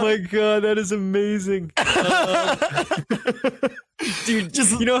 Oh my god, that is amazing. Dude,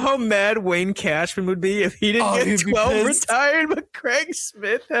 just how mad Wayne Cashman would be if he didn't get 12 retired, but Craig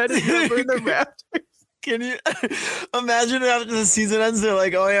Smith had his number in the Raptors. Can you imagine after the season ends, they're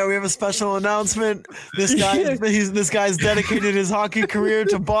like, oh yeah, we have a special announcement. This guy's dedicated his hockey career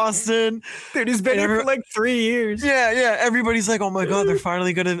to Boston. Dude, he's been here for like 3 years. Yeah. Everybody's like, oh my god, they're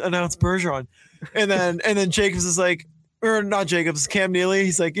finally gonna announce Bergeron. And then Jacobs is like, or not Jacobs, Cam Neely.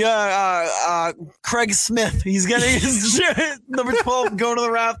 He's like, yeah, Craig Smith. He's getting his number 12 going to the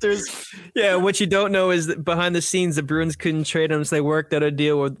Raptors. Yeah, what you don't know is that behind the scenes, the Bruins couldn't trade him, so they worked out a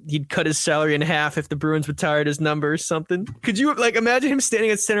deal where he'd cut his salary in half if the Bruins retired his number or something. Could you like imagine him standing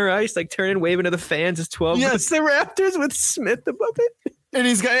at center ice, like turning, waving to the fans as 12? Yes. It's the Raptors with Smith above it. And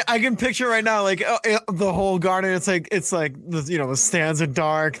he's got, I can picture right now, like the whole garden. It's like the stands are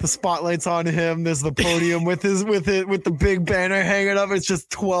dark, the spotlight's on him. There's the podium with the big banner hanging up. It's just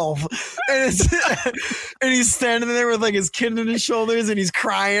 12, and and he's standing there with like his kid on his shoulders, and he's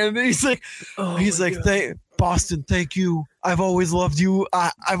crying. And he's like, Boston, thank you. I've always loved you.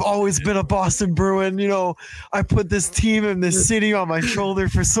 I've always been a Boston Bruin. You know, I put this team and this city on my shoulder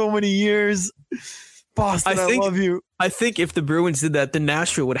for so many years. Boston, I love you. I think if the Bruins did that, then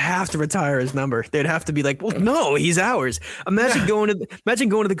Nashville would have to retire his number. They'd have to be like, well, no, he's ours. Imagine going to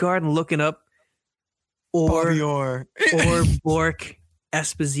the Garden, looking up Orr, Bork,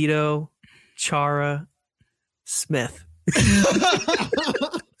 Esposito, Chara, Smith.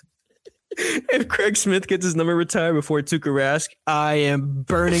 If Craig Smith gets his number retired before Tuukka Rask, I am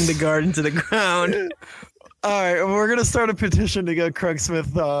burning the Garden to the ground. All right, we're gonna start a petition to get Craig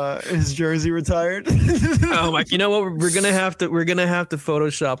Smith his jersey retired. Oh my! You know what? We're gonna have to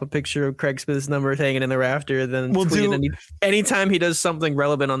Photoshop a picture of Craig Smith's number hanging in the rafter. Then anytime he does something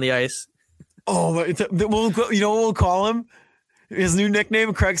relevant on the ice. Oh, you know what we'll call him? His new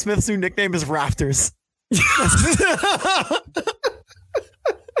nickname, Craig Smith's new nickname is Rafters.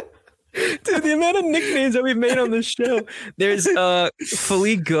 Dude, the amount of nicknames that we've made on this show. There's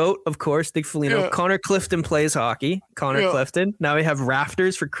Philippe Goat, of course, Dick Foligno. Yeah. Connor Clifton plays hockey. Clifton. Now we have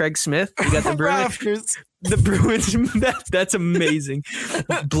Rafters for Craig Smith. We got the Bruins. Rafters. The Bruins. That's amazing.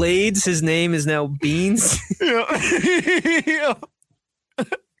 Blades, his name is now Beans. Yeah.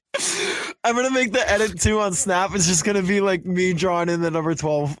 I'm gonna make the edit too on Snap. It's just gonna be like me drawing in the number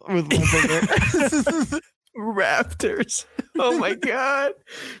 12 with my finger. Raptors. Oh my god!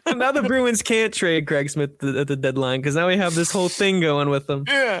 And now the Bruins can't trade Craig Smith at the deadline because now we have this whole thing going with them.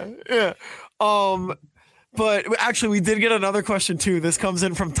 Yeah. But actually, we did get another question too. This comes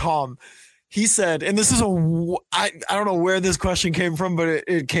in from Tom. He said, and this is I don't know where this question came from, but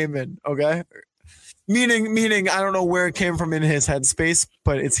it came in. Okay, meaning I don't know where it came from in his headspace,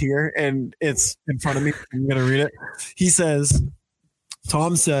 but it's here and it's in front of me. I'm gonna read it.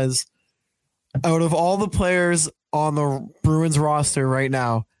 Tom says, out of all the players on the Bruins roster right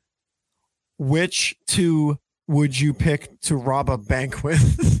now, which two would you pick to rob a bank with?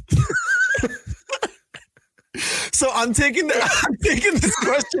 So I'm taking this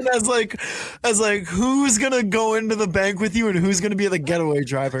question as like who's gonna go into the bank with you and who's gonna be the getaway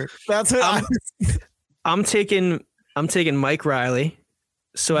driver. That's what I'm taking Mike Riley.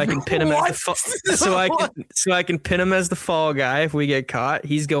 So I can pin him so I can pin him as the fall guy if we get caught.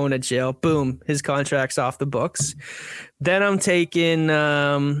 He's going to jail. Boom, his contract's off the books. Then I'm taking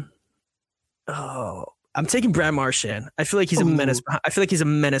I'm taking Brad Marchand. I feel like he's a menace. I feel like he's a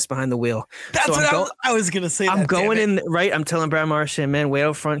menace behind the wheel. That's what I was gonna say. I'm going in right. I'm telling Brad Marchand, man, wait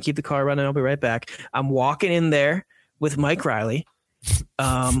out front, keep the car running. I'll be right back. I'm walking in there with Mike Riley.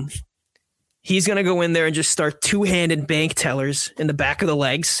 He's going to go in there and just start two-handed bank tellers in the back of the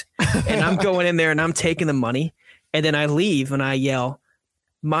legs. And I'm going in there and I'm taking the money. And then I leave and I yell,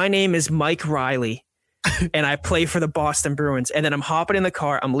 my name is Mike Riley. And I play for the Boston Bruins. And then I'm hopping in the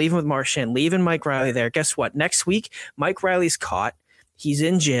car. I'm leaving with Marchand, leaving Mike Riley there. Guess what? Next week, Mike Riley's caught. He's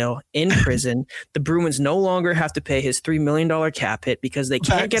in jail, in prison. The Bruins no longer have to pay his $3 million cap hit because they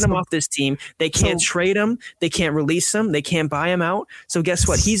can't get him off this team. They can't trade him. They can't release him. They can't buy him out. So guess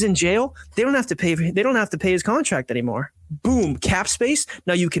what? He's in jail. They don't have to pay his contract anymore. Boom, cap space.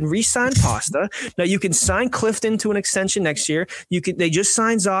 Now you can re-sign Pasta. Now you can sign Clifton to an extension next year. They just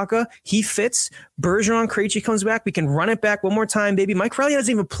signed Zacha. He fits. Bergeron, Krejci comes back. We can run it back one more time, baby. Mike Riley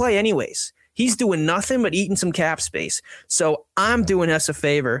doesn't even play anyways. He's doing nothing but eating some cap space. So I'm doing us a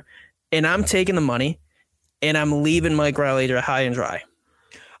favor, and I'm taking the money, and I'm leaving Mike Riley high and dry.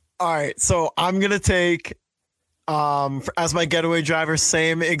 All right, so I'm gonna take as my getaway driver,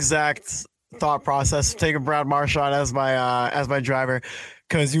 same exact thought process. Taking Brad Marchand as my driver,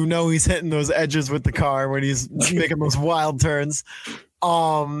 because he's hitting those edges with the car when he's making those wild turns.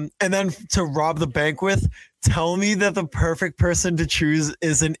 And then to rob the bank with. Tell me that the perfect person to choose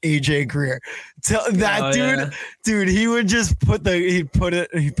is an AJ Greer. Dude, he would just put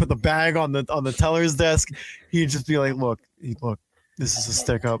the bag on the teller's desk. He'd just be like, look, this is a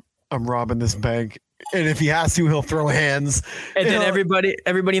stick up. I'm robbing this bank. And if he has to, he'll throw hands. And then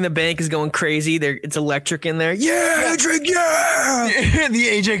everybody in the bank is going crazy. It's electric in there. Yeah, drink, yeah. The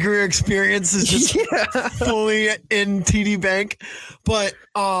AJ Greer experience is just fully in TD Bank. But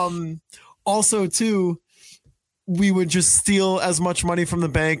also, too, we would just steal as much money from the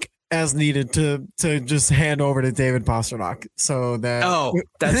bank as needed to just hand over to David Pasternak. So that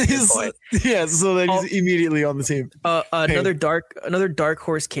that's a good point. Yeah, so that he's immediately on the team. Another dark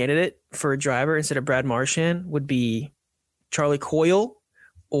horse candidate for a driver instead of Brad Marchand would be Charlie Coyle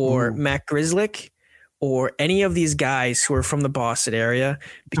or Matt Grzelcyk or any of these guys who are from the Boston area,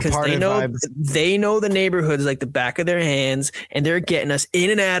 because they know the neighborhoods like the back of their hands, and they're getting us in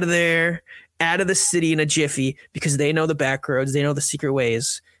and out of there, out of the city in a jiffy, because they know the back roads, they know the secret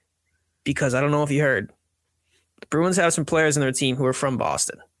ways. Because I don't know if you heard, the Bruins have some players in their team who are from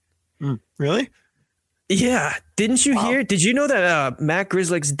Boston. Really? Yeah. Didn't you hear? Did you know that Matt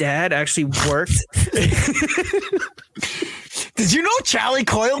Grzelcyk's dad actually worked? Did you know Charlie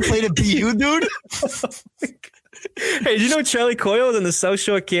Coyle played at BU, dude? Hey, did you know Charlie Coyle was in the South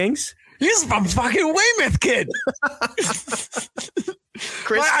Shore Kings? He's from fucking Weymouth, kid.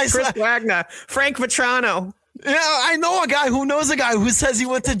 Chris Wagner, Frank Vetrano. Yeah, I know a guy who knows a guy who says he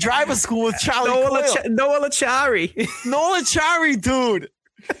went to driver school with Charlie Coyle. Noah Lachari. Noah Lachari, dude.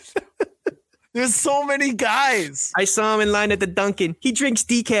 There's so many guys. I saw him in line at the Dunkin'. He drinks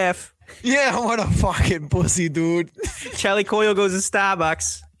decaf. Yeah, what a fucking pussy, dude. Charlie Coyle goes to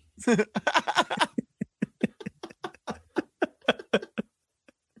Starbucks.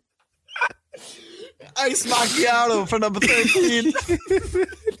 Ice macchiato for number 13.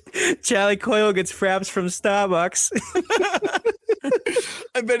 Charlie Coyle gets fraps from Starbucks.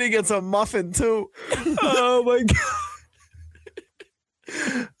 I bet he gets a muffin too. Oh my god.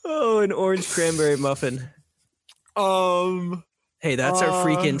 Oh, an orange cranberry muffin. Hey, that's our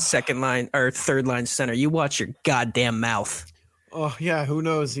freaking second line or third line center. You watch your goddamn mouth. Oh yeah, who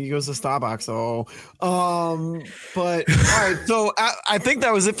knows? He goes to Starbucks. But all right. So I think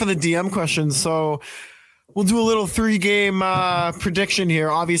that was it for the DM questions. So we'll do a little 3-game prediction here.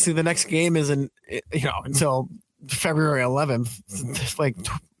 Obviously, the next game isn't until February 11th. It's like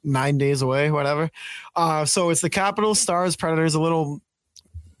 9 days away, whatever. So it's the Capitals, Stars, Predators. A little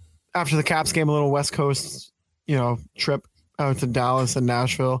after the Caps game, a little West Coast, trip out to Dallas and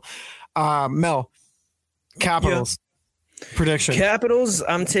Nashville. Mel, Capitals. Yeah. Prediction. Capitals,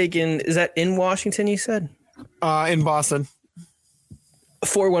 I'm taking. Is that in Washington? You said in Boston.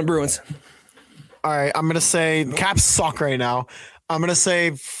 4-1 Bruins. All right, I'm gonna say Caps suck right now. I'm gonna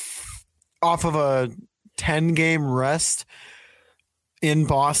say off of a 10-game rest in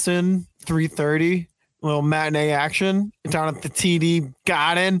Boston, 3:30, little matinee action down at the TD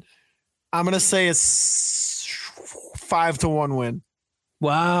Garden. I'm gonna say it's 5-1 win.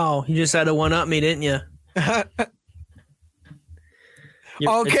 Wow, you just had to one up me, didn't you?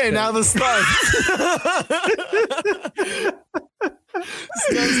 Okay, now the Stars.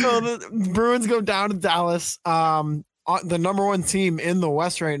 So the Bruins go down to Dallas. The number one team in the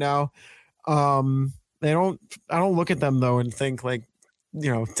West right now. I don't look at them though and think like,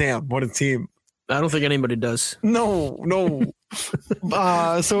 damn, what a team. I don't think anybody does. No.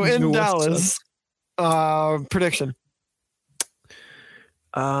 So in Dallas, prediction.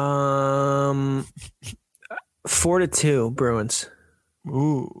 4-2 Bruins.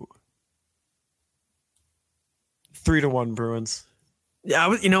 Ooh. 3-1 Bruins. Yeah,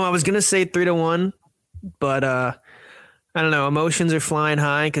 I was gonna say 3-1, but I don't know. Emotions are flying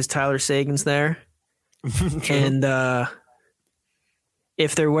high because Tyler Sagan's there, and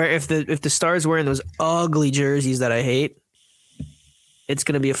if the Stars wearing those ugly jerseys that I hate, it's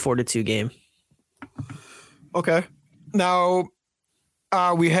gonna be a 4-2 game. Okay. Now,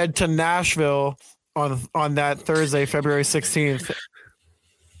 we head to Nashville on that Thursday, February 16th.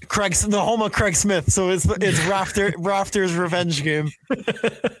 The home of Craig Smith, so it's Rafter's revenge game.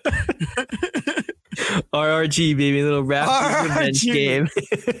 RRG, baby, little Raptors revenge game.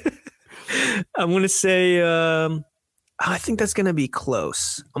 I'm gonna say, I think that's gonna be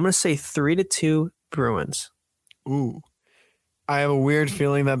close. I'm gonna say 3-2 Bruins. Ooh, I have a weird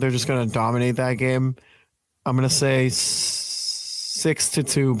feeling that they're just gonna dominate that game. I'm gonna say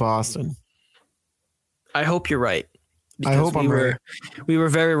 6-2 Boston. I hope you're right. I hope I'm right. We were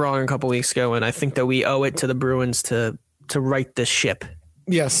very wrong a couple weeks ago, and I think that we owe it to the Bruins to right this ship.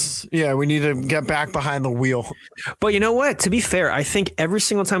 Yes. Yeah, we need to get back behind the wheel. But you know what? To be fair, I think every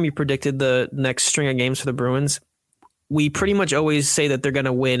single time we predicted the next string of games for the Bruins, we pretty much always say that they're going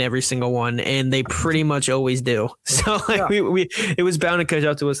to win every single one, and they pretty much always do. So it was bound to catch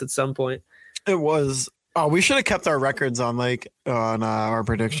up to us at some point. It was. Oh, we should have kept our records on our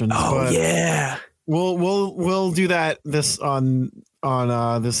predictions. Oh, yeah. We'll do that this on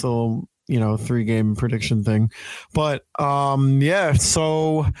this little 3-game prediction thing. But yeah,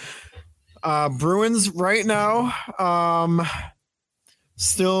 so Bruins right now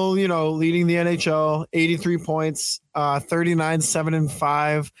still leading the NHL, 83 points,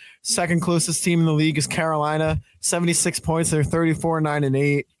 39-7-5. Second closest team in the league is Carolina, 76 points. They're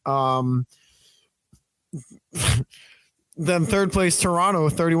 34-9-8. Then third place, Toronto,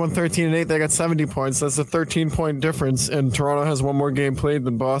 31-13-8. They got 70 points. That's a 13-point difference, and Toronto has one more game played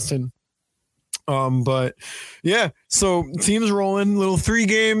than Boston. But yeah, so teams rolling. Little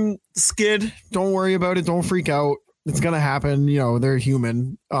 3-game skid. Don't worry about it. Don't freak out. It's gonna happen. They're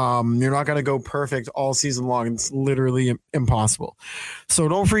human. You're not gonna go perfect all season long. It's literally impossible. So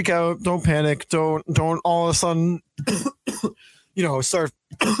don't freak out. Don't panic. Don't all of a sudden, start.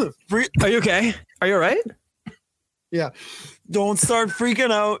 Are you okay? Are you all right? Yeah. Don't start freaking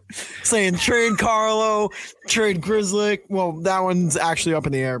out saying trade Carlo, trade Grizzly. Well, that one's actually up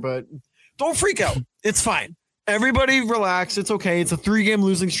in the air, but don't freak out. It's fine. Everybody relax. It's okay. It's a 3-game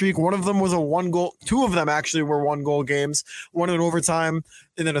losing streak. One of them was a 1-goal. 2 of them actually were 1-goal games. One in overtime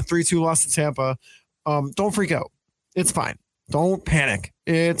and then a 3-2 loss to Tampa. Don't freak out. It's fine. Don't panic.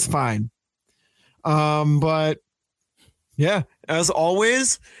 It's fine. But yeah, as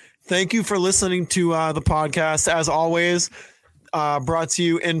always, thank you for listening to the podcast. As always, brought to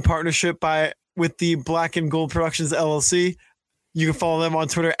you in partnership with the Black and Gold Productions LLC. You can follow them on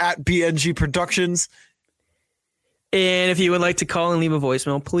Twitter at BNG Productions. And if you would like to call and leave a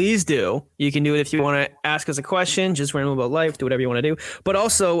voicemail, please do. You can do it if you want to ask us a question, just random about life, do whatever you want to do. But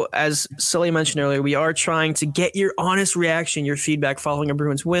also, as Sully mentioned earlier, we are trying to get your honest reaction, your feedback following a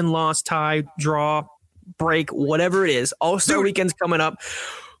Bruins win, loss, tie, draw, break, whatever it is. All-Star Weekend's coming up.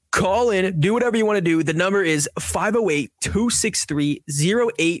 Call in, do whatever you want to do. The number is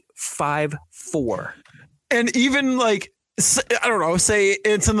 508-263-0854. And even I don't know, say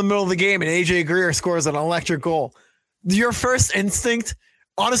it's in the middle of the game and AJ Greer scores an electric goal. Your first instinct,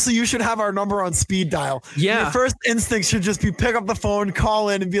 honestly, you should have our number on speed dial. Yeah. Your first instinct should just be pick up the phone, call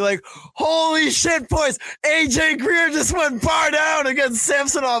in, and be like, holy shit, boys, AJ Greer just went bar down against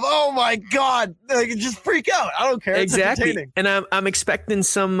Samsonov. Oh my God. Just freak out. I don't care. It's exactly. And I'm expecting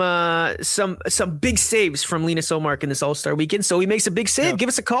some big saves from Linus Ullmark in this All-Star Weekend. So he makes a big save. Yeah. Give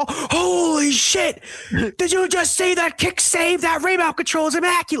us a call. Holy shit. Did you just see that kick save? That rebound control is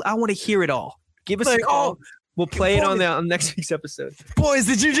immaculate. I want to hear it all. Give us a call. We'll play it on next week's episode. Boys,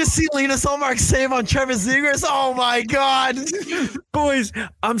 did you just see Linus Ullmark save on Trevor Zegras? Oh my God. Boys,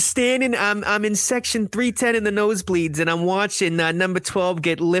 I'm in section 310 in the nosebleeds, and I'm watching number 12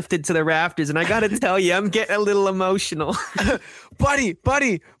 get lifted to the rafters, and I got to tell you, I'm getting a little emotional. Buddy,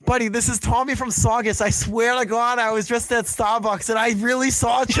 this is Tommy from Saugus. I swear to God, I was just at Starbucks, and I really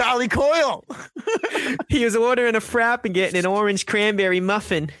saw Charlie Coyle. He was ordering a frap and getting an orange cranberry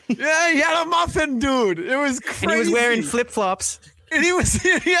muffin. Yeah, he had a muffin, dude. It was crazy. And he was wearing flip-flops. And he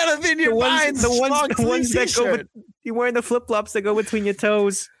had a Vineyard Vines You're wearing the flip-flops that go between your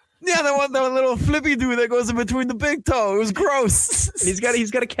toes. Yeah, the little flippy dude that goes in between the big toe. It was gross. And he's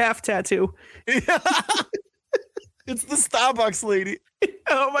got a calf tattoo. Yeah. It's the Starbucks lady.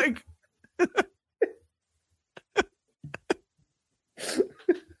 Oh my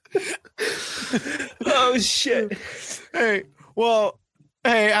Oh shit. Hey,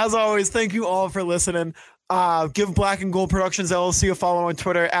 as always, thank you all for listening. Give Black and Gold Productions LLC a follow on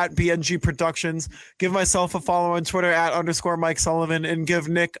Twitter at BNG Productions. Give myself a follow on Twitter at _Mike Sullivan, and give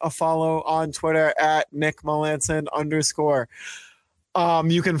Nick a follow on Twitter at Nick Melanson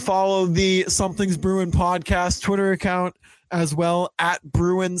 _. You can follow the Something's Bruin podcast Twitter account as well at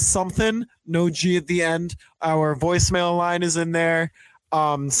Bruin something, no G at the end. Our voicemail line is in there.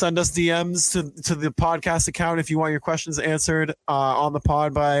 Send us DMs to the podcast account if you want your questions answered on the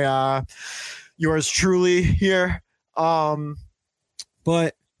pod by yours truly here.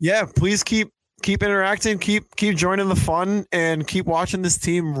 But yeah, please keep interacting, keep joining the fun, and keep watching this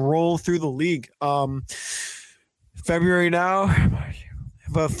team roll through the league. February now,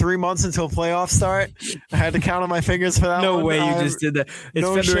 about 3 months until playoffs start. I had to count on my fingers for that. No one. way you just did that. It's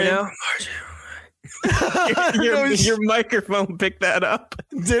no February shame. now. Your microphone picked that up.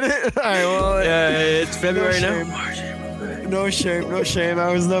 Did it? All right, well, yeah, it's February now. No shame.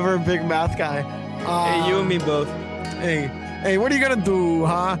 I was never a big math guy. Hey, you and me both. Hey, what are you gonna do,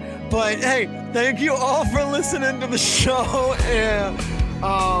 huh? But hey, thank you all for listening to the show, and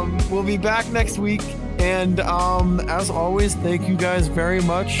we'll be back next week. And as always, thank you guys very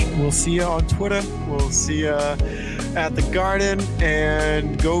much. We'll see you on Twitter. We'll see you at the Garden,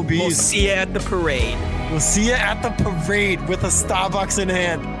 and go Bees. We'll see you at the parade. We'll see you at the parade with a Starbucks in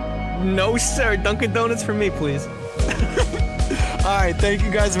hand. No, sir. Dunkin' Donuts for me, please. All right. Thank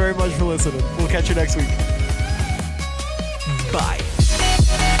you guys very much for listening. We'll catch you next week. Bye.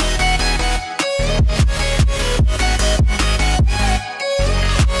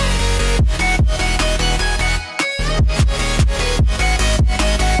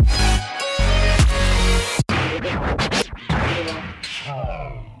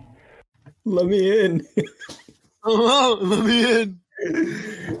 Let me in. Hello, let me in.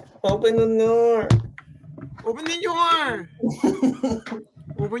 Open the door. Open the door.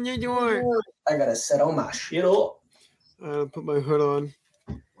 Open your door. I gotta settle my shit up. Put my hood on.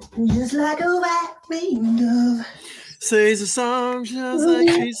 Just like a white winged dove. Sings a song just like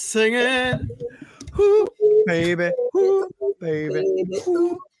she's singing. Ooh, baby. Ooh, baby.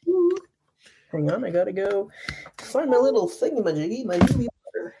 Ooh. Hang on, I gotta go find my little thingamajiggy, my baby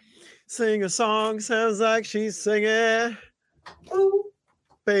butter. Sing a song sounds like she's singing. Ooh,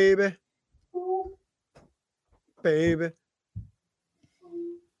 baby. Ooh, baby.